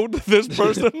wife to go to this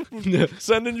person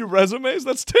sending you resumes?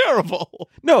 That's terrible.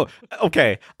 No,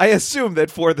 okay. I assume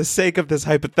that for the sake of this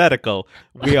hypothetical,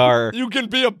 we are... You can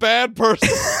be a bad person.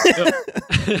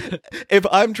 If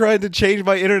I'm trying to change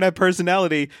my internet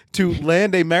personality to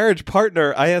land a marriage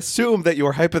partner, I assume that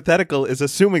your hypothetical is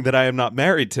assuming that I am not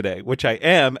married today, which I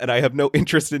am, and I have no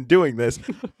interest in doing this.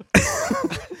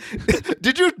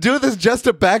 Did you do this just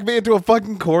to back me into a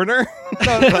fucking corner?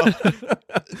 No.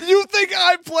 You think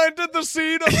I planted the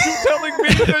seed of you telling me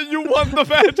that you won The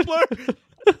Bachelor?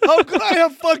 How could I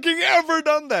have fucking ever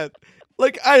done that?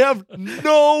 Like, I have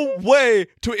no way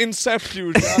to incept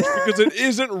you, Josh, because it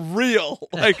isn't real.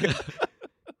 Like,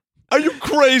 are you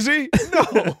crazy?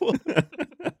 No.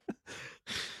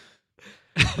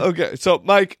 Okay, so,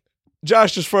 Mike,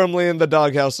 Josh is firmly in the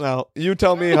doghouse now. You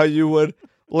tell me how you would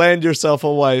land yourself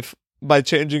a wife by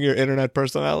changing your internet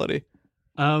personality.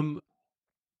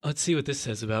 Let's see what this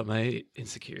says about my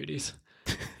insecurities.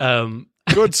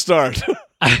 Good start.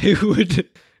 I would...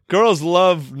 Girls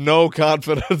love no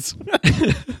confidence.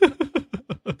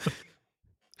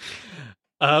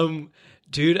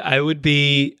 Dude, I would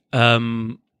be...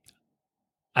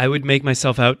 I would make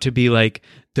myself out to be like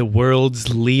the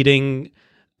world's leading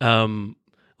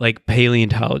like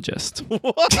paleontologist.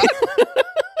 What?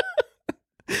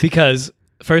 Because,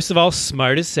 first of all,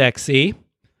 smart is sexy.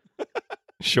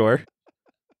 Sure.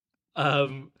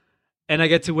 And I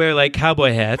get to wear like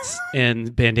cowboy hats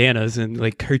and bandanas and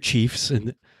like kerchiefs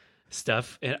and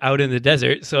stuff and out in the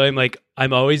desert. So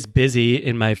I'm always busy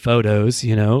in my photos,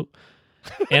 you know,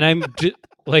 and I'm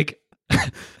like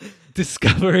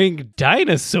discovering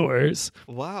dinosaurs.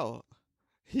 Wow.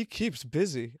 He keeps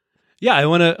busy. Yeah. I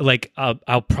want to like,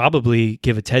 I'll probably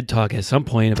give a TED talk at some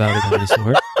point about a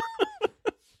dinosaur.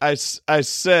 I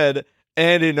said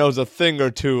Andy knows a thing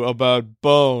or two about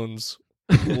bones,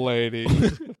 lady.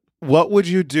 What would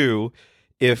you do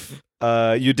if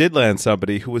you did land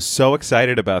somebody who was so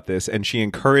excited about this and she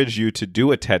encouraged you to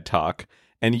do a TED Talk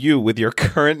and you, with your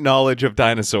current knowledge of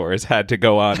dinosaurs, had to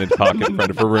go on and talk in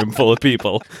front of a room full of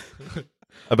people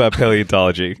about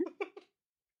paleontology?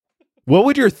 What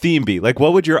would your theme be? Like,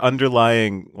 what would your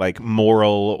underlying like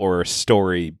moral or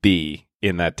story be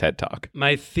in that TED Talk?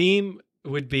 My theme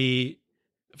would be,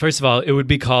 first of all, it would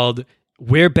be called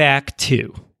We're Back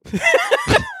To.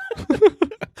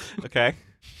 Okay.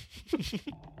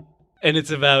 And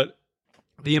it's about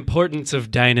the importance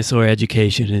of dinosaur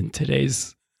education in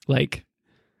today's like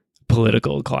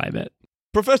political climate.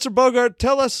 Professor Bogart,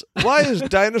 tell us, why is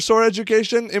dinosaur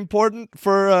education important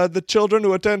for the children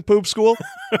who attend poop school?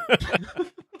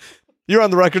 You're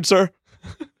on the record, sir.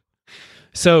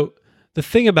 So the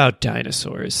thing about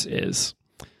dinosaurs is,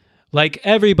 like,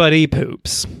 everybody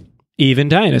poops, even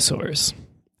dinosaurs.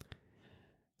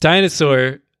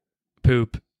 Dinosaur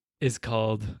poop is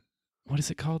called, what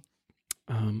is it called?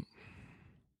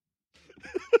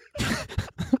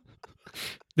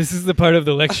 This is the part of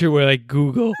the lecture where I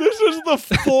Google. This is the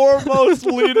foremost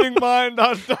leading mind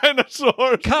on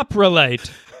dinosaurs?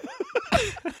 Coprolite.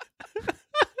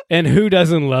 And who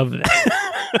doesn't love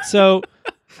that? So,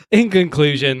 in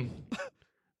conclusion,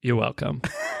 you're welcome.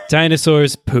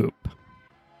 Dinosaurs poop.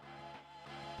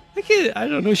 I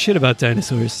don't know shit about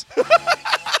dinosaurs.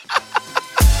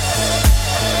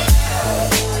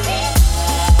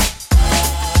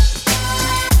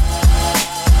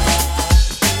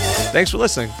 Thanks for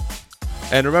listening.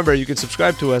 And remember, you can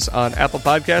subscribe to us on Apple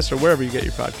Podcasts or wherever you get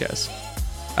your podcasts.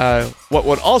 What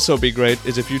would also be great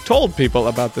is if you told people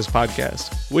about this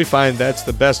podcast. We find that's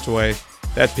the best way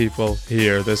that people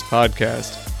hear this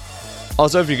podcast.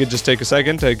 Also, if you could just take a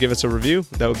second to give us a review,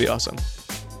 that would be awesome.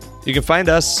 You can find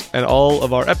us and all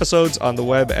of our episodes on the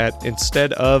web at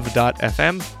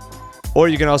insteadof.fm, or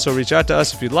you can also reach out to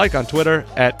us if you'd like on Twitter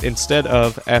at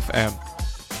insteadofnfm.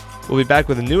 We'll be back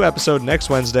with a new episode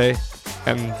next Wednesday,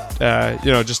 and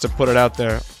just to put it out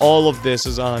there, all of this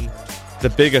is on the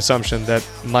big assumption that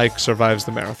Mike survives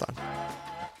the marathon.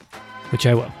 Which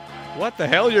I will. What the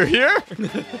hell? You're here?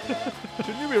 Shouldn't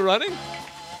you be running?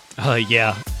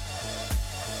 Yeah.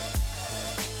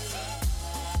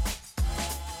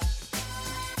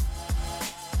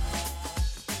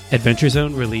 Adventure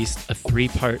Zone released a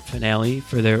 3-part finale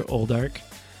for their old arc,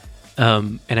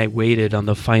 and I waited on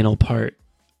the final part.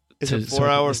 Is it 4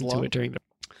 hours long? To it during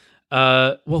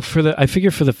the, I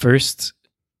figure for the first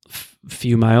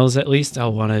few miles at least,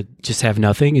 I'll want to just have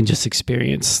nothing and just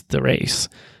experience the race.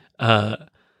 And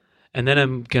then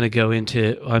I'm going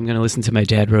to listen to My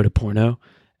Dad Wrote a Porno,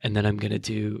 and then I'm going to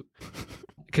do,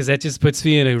 because that just puts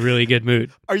me in a really good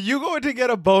mood. Are you going to get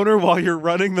a boner while you're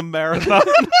running the marathon?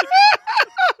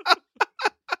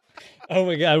 Oh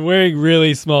my God, I'm wearing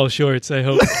really small shorts. I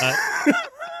hope not.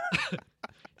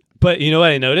 But you know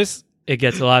what I noticed? It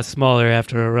gets a lot smaller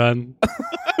after a run.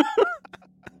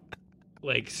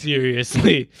 Like,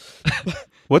 seriously.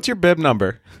 What's your bib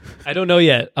number? I don't know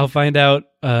yet. I'll find out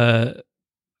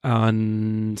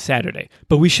on Saturday.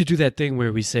 But we should do that thing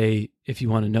where we say, if you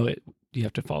want to know it, you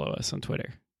have to follow us on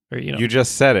Twitter. Or You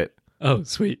just said it. Oh,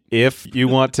 sweet. If you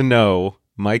want to know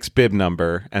Mike's bib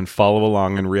number and follow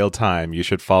along in real time, you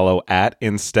should follow at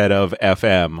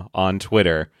insteadofFM on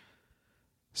Twitter,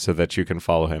 so that you can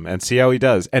follow him and see how he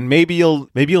does. And maybe you'll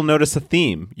notice a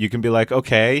theme. You can be like,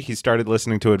 okay, he started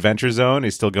listening to Adventure Zone.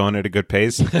 He's still going at a good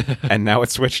pace. And now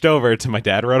it's switched over to My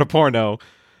Dad Wrote a Porno.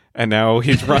 And now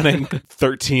he's running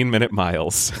 13-minute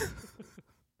miles.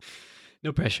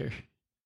 No pressure.